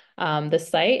across the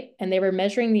site, and they were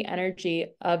measuring the energy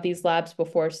of these labs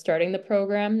before starting the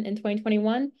program in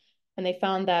 2021. And they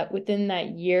found that within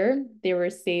that year, they were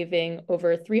saving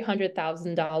over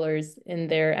 $300,000 in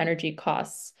their energy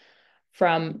costs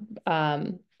from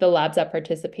the labs that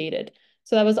participated.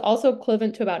 So that was also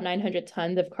equivalent to about 900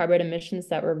 tons of carbon emissions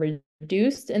that were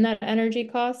reduced in that energy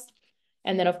cost.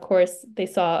 And then, of course, they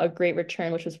saw a great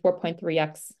return, which was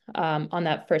 4.3x on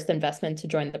that first investment to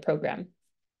join the program.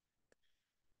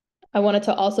 I wanted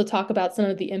to also talk about some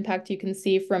of the impact you can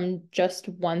see from just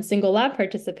one single lab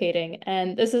participating.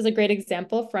 And this is a great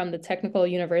example from the Technical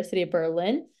University of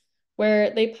Berlin,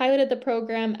 where they piloted the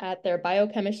program at their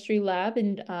biochemistry lab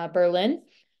in Berlin.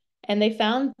 And they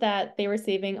found that they were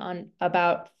saving on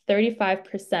about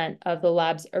 35% of the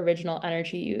lab's original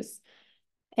energy use.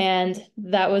 And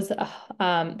that was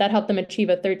that helped them achieve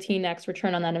a 13x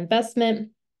return on that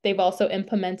investment. They've also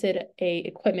implemented a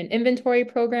equipment inventory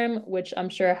program, which I'm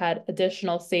sure had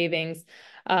additional savings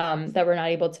that we're not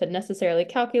able to necessarily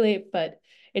calculate, but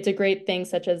it's a great thing,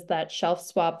 such as that shelf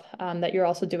swap that you're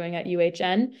also doing at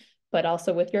UHN, but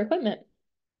also with your equipment.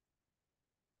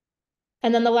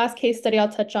 And then the last case study I'll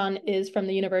touch on is from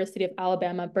the University of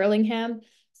Alabama, Birmingham.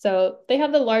 So they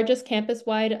have the largest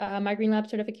campus-wide My Green Lab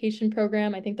certification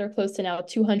program. I think they're close to now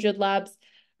 200 labs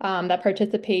that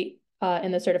participate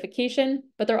in the certification,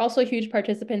 but they're also huge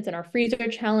participants in our freezer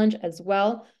challenge as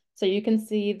well. So you can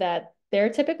see that they're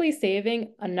typically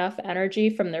saving enough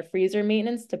energy from their freezer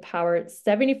maintenance to power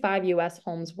 75 US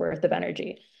homes worth of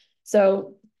energy.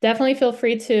 So definitely feel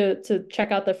free to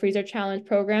check out the freezer challenge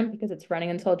program because it's running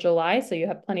until July, so you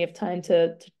have plenty of time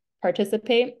to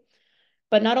participate.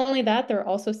 But not only that, they're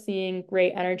also seeing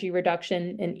great energy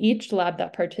reduction in each lab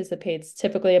that participates,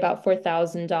 typically about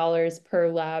 $4,000 per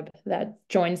lab that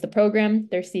joins the program.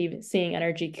 They're seeing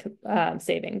energy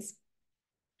savings.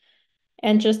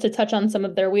 And just to touch on some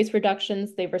of their waste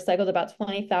reductions, they've recycled about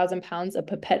 20,000 pounds of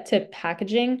pipette tip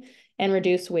packaging and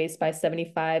reduced waste by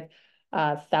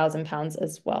 75,000 pounds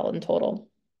as well in total.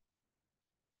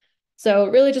 So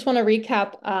really just want to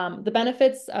recap the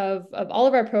benefits of all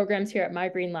of our programs here at My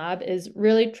Green Lab is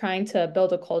really trying to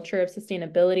build a culture of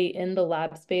sustainability in the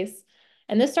lab space.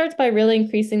 And this starts by really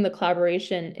increasing the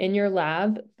collaboration in your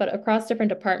lab, but across different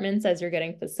departments as you're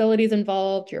getting facilities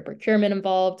involved, your procurement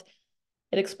involved.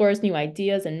 It explores new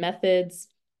ideas and methods,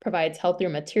 provides healthier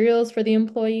materials for the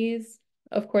employees,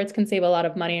 of course, can save a lot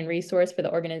of money and resource for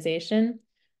the organization.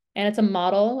 And it's a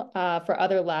model for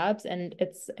other labs, and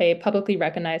it's a publicly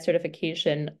recognized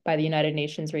certification by the United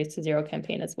Nations Race to Zero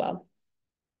campaign as well.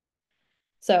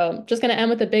 So just going to end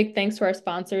with a big thanks to our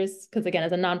sponsors, because again,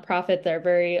 as a nonprofit, they're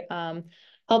very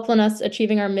helpful in us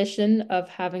achieving our mission of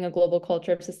having a global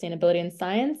culture of sustainability in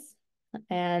science.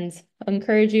 And I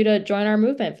encourage you to join our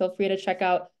movement. Feel free to check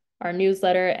out our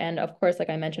newsletter and, of course, like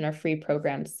I mentioned, our free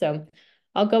programs. So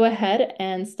I'll go ahead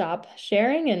and stop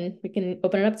sharing, and we can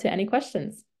open it up to any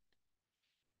questions.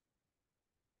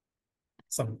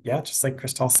 So yeah, just like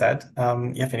Crystal said,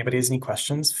 yeah, if anybody has any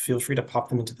questions, feel free to pop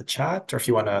them into the chat, or if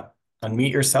you want to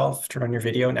unmute yourself, turn on your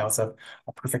video, now's a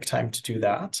perfect time to do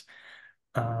that.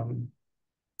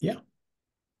 Yeah.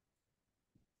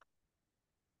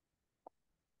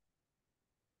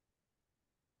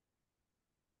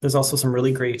 There's also some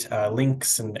really great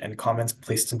links and comments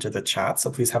placed into the chat,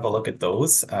 so please have a look at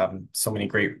those. So many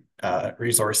great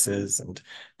resources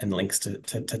and links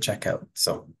to check out.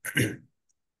 So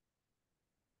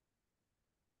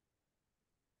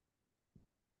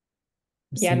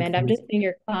Yeah, Amanda, I'm just seeing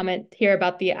your comment here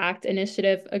about the ACT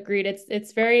initiative. Agreed.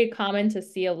 It's very common to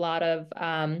see a lot of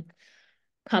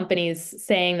companies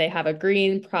saying they have a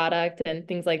green product and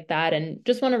things like that. And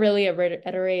just want to really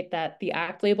reiterate that the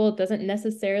ACT label doesn't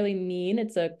necessarily mean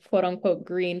it's a quote unquote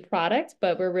green product,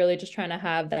 but we're really just trying to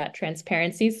have that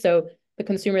transparency so the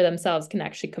consumer themselves can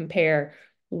actually compare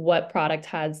what product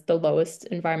has the lowest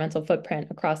environmental footprint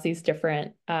across these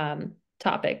different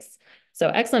topics. So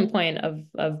excellent point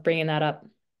of bringing that up.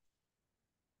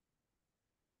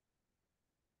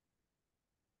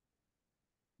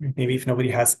 Maybe if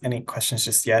nobody has any questions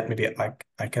just yet, maybe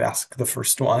I could ask the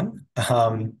first one.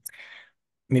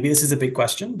 Maybe this is a big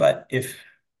question, but if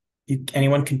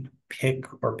anyone can pick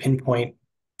or pinpoint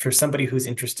for somebody who's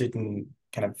interested in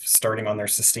kind of starting on their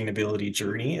sustainability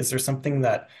journey, is there something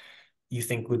that you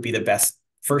think would be the best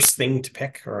first thing to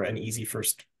pick or an easy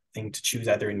first thing to choose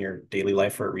either in your daily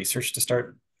life or research to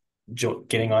start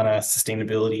getting on a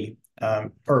sustainability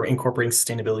or incorporating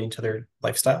sustainability into their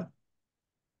lifestyle?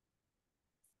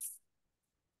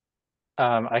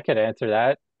 I could answer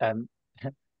that.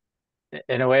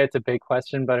 In a way, it's a big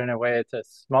question, but in a way, it's a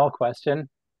small question.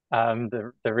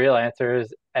 The real answer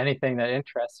is anything that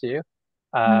interests you.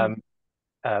 Mm. Um,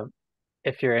 uh,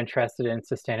 if you're interested in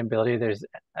sustainability,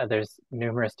 there's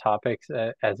numerous topics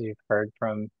as you've heard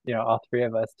from all three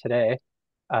of us today.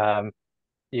 Um,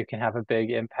 you can have a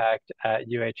big impact at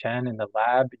UHN in the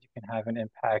lab. You can have an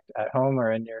impact at home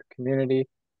or in your community.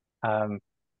 Um,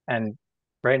 and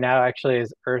right now actually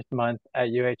is Earth Month at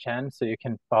UHN, so you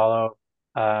can follow.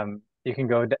 You can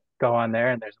go on there,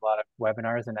 and there's a lot of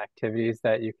webinars and activities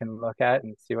that you can look at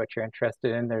and see what you're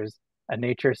interested in. There's a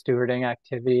nature stewarding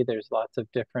activity. There's lots of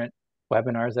different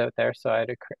webinars out there. So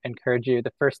I'd encourage you.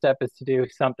 The first step is to do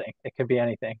something. It could be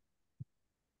anything.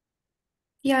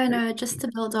 Yeah, and just to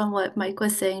build on what Mike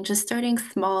was saying, just starting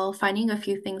small, finding a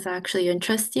few things that actually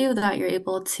interest you that you're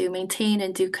able to maintain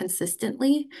and do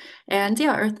consistently. And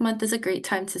yeah, Earth Month is a great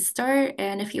time to start.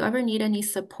 And if you ever need any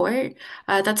support,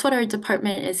 that's what our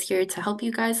department is here to help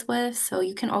you guys with. So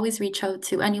you can always reach out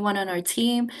to anyone on our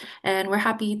team, and we're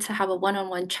happy to have a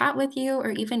one-on-one chat with you, or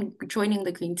even joining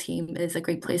the Green Team is a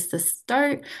great place to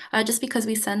start, just because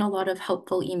we send a lot of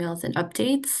helpful emails and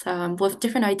updates with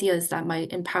different ideas that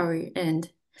might empower and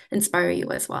inspire you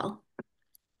as well.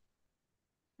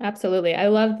 Absolutely. I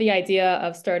love the idea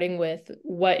of starting with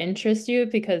what interests you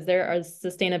because there are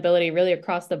sustainability really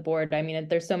across the board. I mean,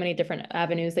 there's so many different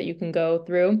avenues that you can go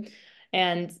through.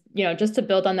 And, just to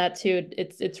build on that too,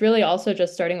 it's really also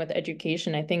just starting with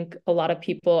education. I think a lot of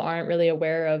people aren't really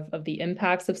aware of the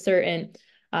impacts of certain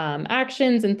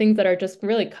actions and things that are just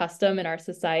really custom in our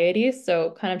society.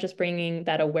 So kind of just bringing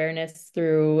that awareness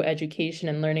through education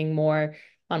and learning more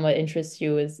on what interests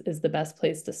you is the best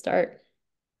place to start.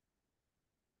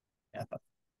 Yeah,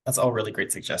 that's all really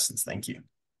great suggestions. Thank you.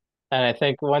 And I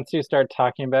think once you start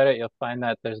talking about it, you'll find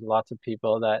that there's lots of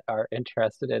people that are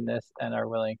interested in this and are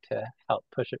willing to help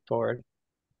push it forward.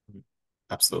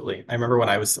 Absolutely. I remember when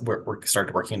I was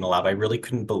started working in the lab, I really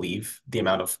couldn't believe the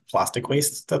amount of plastic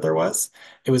waste that there was.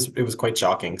 It was quite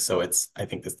shocking. So I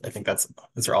think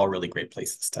these are all really great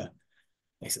places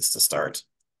to start.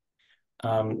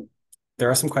 Um, there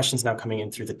are some questions now coming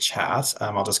in through the chat.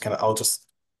 I'll just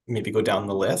maybe go down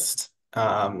the list.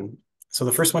 So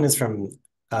the first one is from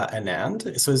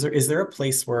Anand. So is there a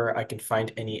place where I can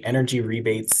find any energy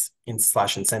rebates in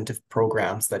slash incentive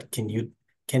programs that can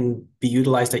be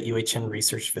utilized at UHN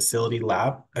research facility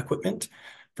lab equipment?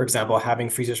 For example, having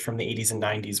freezers from the 80s and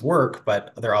 90s work,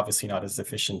 but they're obviously not as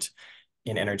efficient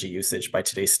in energy usage by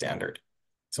today's standard.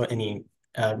 So any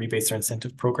rebates or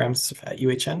incentive programs at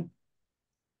UHN?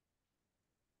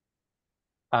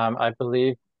 I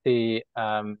believe the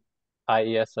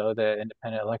IESO, the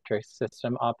Independent Electric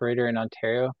System Operator in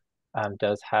Ontario,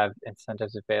 does have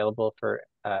incentives available for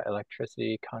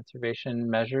electricity conservation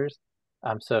measures.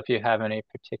 So if you have any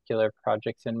particular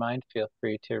projects in mind, feel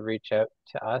free to reach out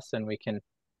to us and we can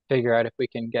figure out if we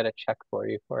can get a check for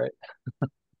you for it.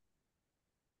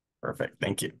 Perfect.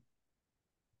 Thank you.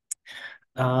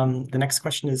 The next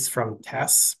question is from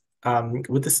Tess.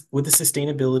 Would the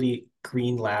sustainability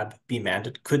green lab be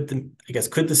mandated? Could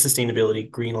the sustainability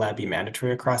green lab be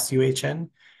mandatory across UHN?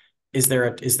 Is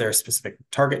there a specific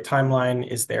target timeline?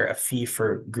 Is there a fee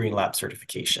for green lab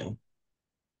certification?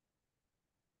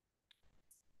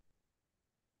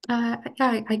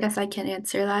 Yeah, I guess I can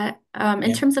answer that. In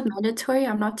Yeah. terms of mandatory,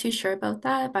 I'm not too sure about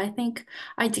that, but I think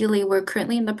ideally we're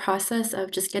currently in the process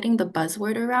of just getting the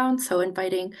buzzword around. So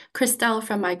inviting Christelle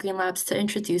from My Green Labs to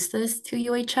introduce this to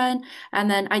UHN.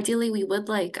 And then ideally we would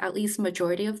like at least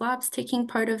majority of labs taking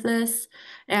part of this.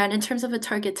 And in terms of a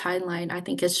target timeline, I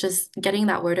think it's just getting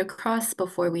that word across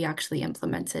before we actually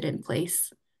implement it in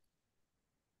place.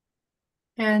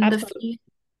 And the Absolutely. fee,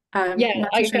 Yeah,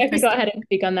 not too I, sure I if can go Christelle. ahead and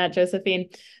speak on that, Josephine.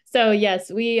 So yes,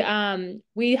 we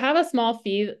have a small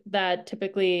fee that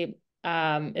typically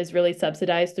is really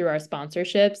subsidized through our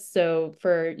sponsorships. So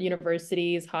for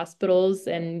universities, hospitals,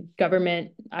 and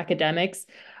government academics,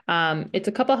 it's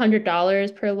a couple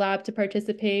 $100 per lab to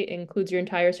participate. It includes your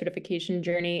entire certification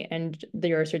journey and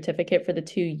your certificate for the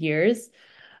 2 years.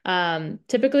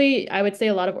 Typically, I would say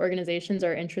a lot of organizations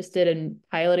are interested in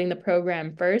piloting the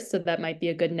program first. So that might be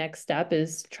a good next step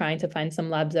is trying to find some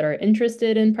labs that are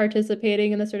interested in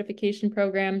participating in the certification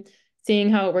program, seeing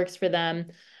how it works for them.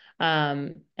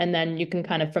 And then you can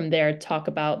kind of from there talk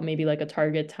about maybe like a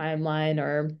target timeline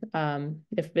or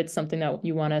if it's something that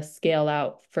you want to scale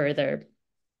out further.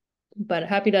 But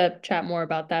happy to chat more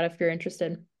about that if you're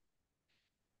interested.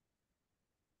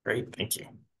 Great, thank you.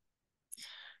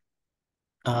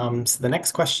 So the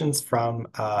next question's from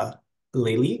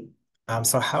Layli.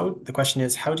 So the question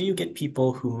is, how do you get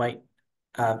people who might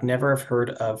never have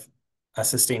heard of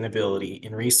sustainability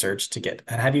in research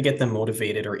and how do you get them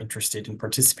motivated or interested in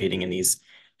participating in these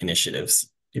initiatives? Do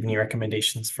you have any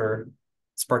recommendations for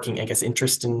sparking, I guess,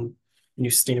 interest in new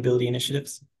sustainability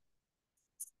initiatives?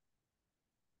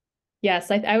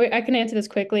 Yes, I can answer this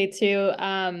quickly too.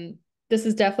 This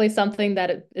is definitely something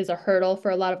that is a hurdle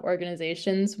for a lot of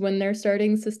organizations when they're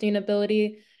starting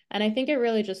sustainability. And I think it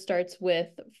really just starts with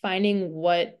finding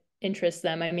what interests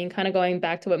them. I mean, kind of going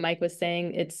back to what Mike was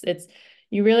saying, it's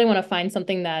you really want to find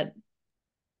something that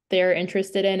they're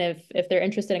interested in. If they're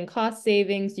interested in cost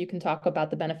savings, you can talk about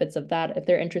the benefits of that. If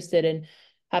they're interested in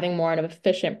having more of an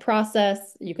efficient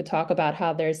process, you could talk about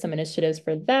how there's some initiatives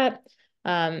for that.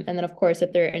 And then of course,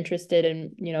 if they're interested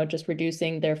in, just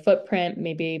reducing their footprint,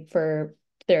 maybe for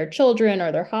their children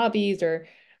or their hobbies or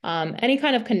any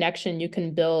kind of connection you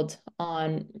can build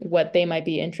on what they might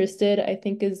be interested, I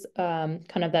think is kind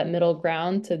of that middle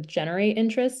ground to generate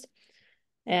interest.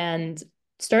 And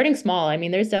starting small, I mean,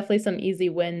 there's definitely some easy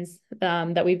wins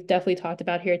that we've definitely talked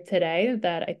about here today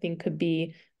that I think could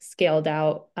be scaled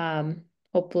out,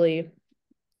 hopefully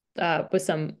with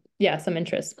some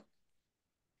interest.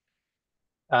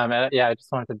 Yeah, I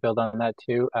just wanted to build on that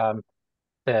too.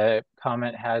 The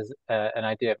comment has an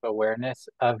idea of awareness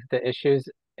of the issues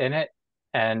in it.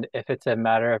 And if it's a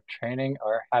matter of training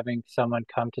or having someone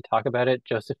come to talk about it,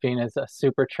 Josephine is a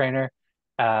super trainer.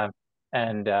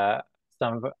 And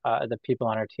some of the people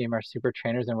on our team are super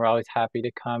trainers, and we're always happy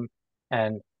to come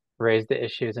and raise the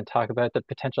issues and talk about the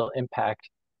potential impact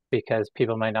because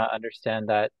people might not understand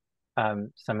that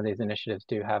some of these initiatives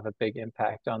do have a big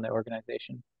impact on the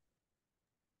organization.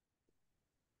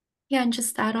 Yeah, and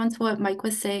just add on to what Mike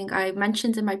was saying, I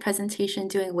mentioned in my presentation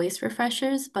doing waste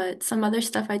refreshers, but some other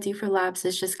stuff I do for labs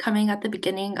is just coming at the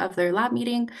beginning of their lab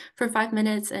meeting for 5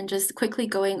 minutes and just quickly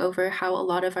going over how a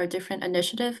lot of our different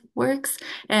initiative works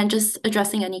and just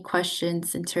addressing any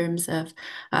questions in terms of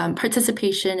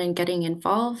participation and getting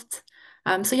involved.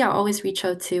 So yeah, always reach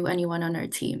out to anyone on our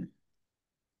team.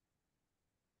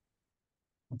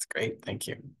 That's great, thank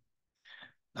you.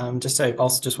 I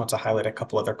also just want to highlight a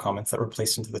couple other comments that were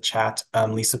placed into the chat.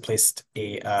 Lisa placed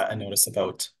a notice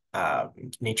about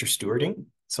nature stewarding.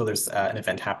 So there's an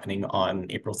event happening on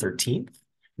April 13th.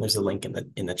 There's a link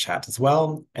in the chat as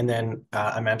well. And then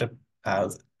Amanda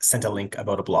sent a link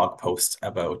about a blog post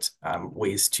about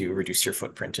ways to reduce your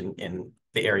footprint in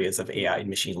the areas of AI and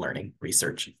machine learning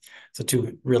research. So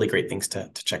two really great things to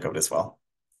check out as well.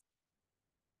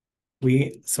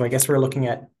 So I guess we're looking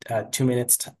at 2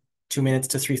 minutes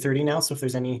to 3:30 now. So if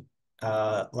there's any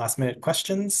last minute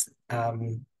questions,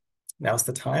 now's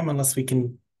the time, unless we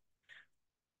can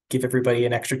give everybody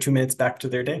an extra 2 minutes back to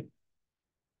their day.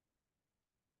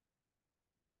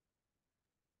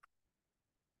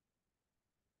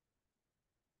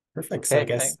 Perfect. So I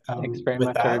guess thanks very with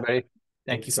much, that, everybody.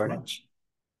 thank you so much.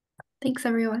 Thanks,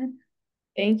 everyone.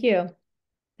 Thank you.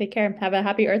 Take care. Have a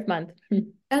happy Earth Month.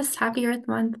 Yes, happy Earth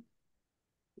Month.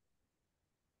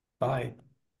 Bye.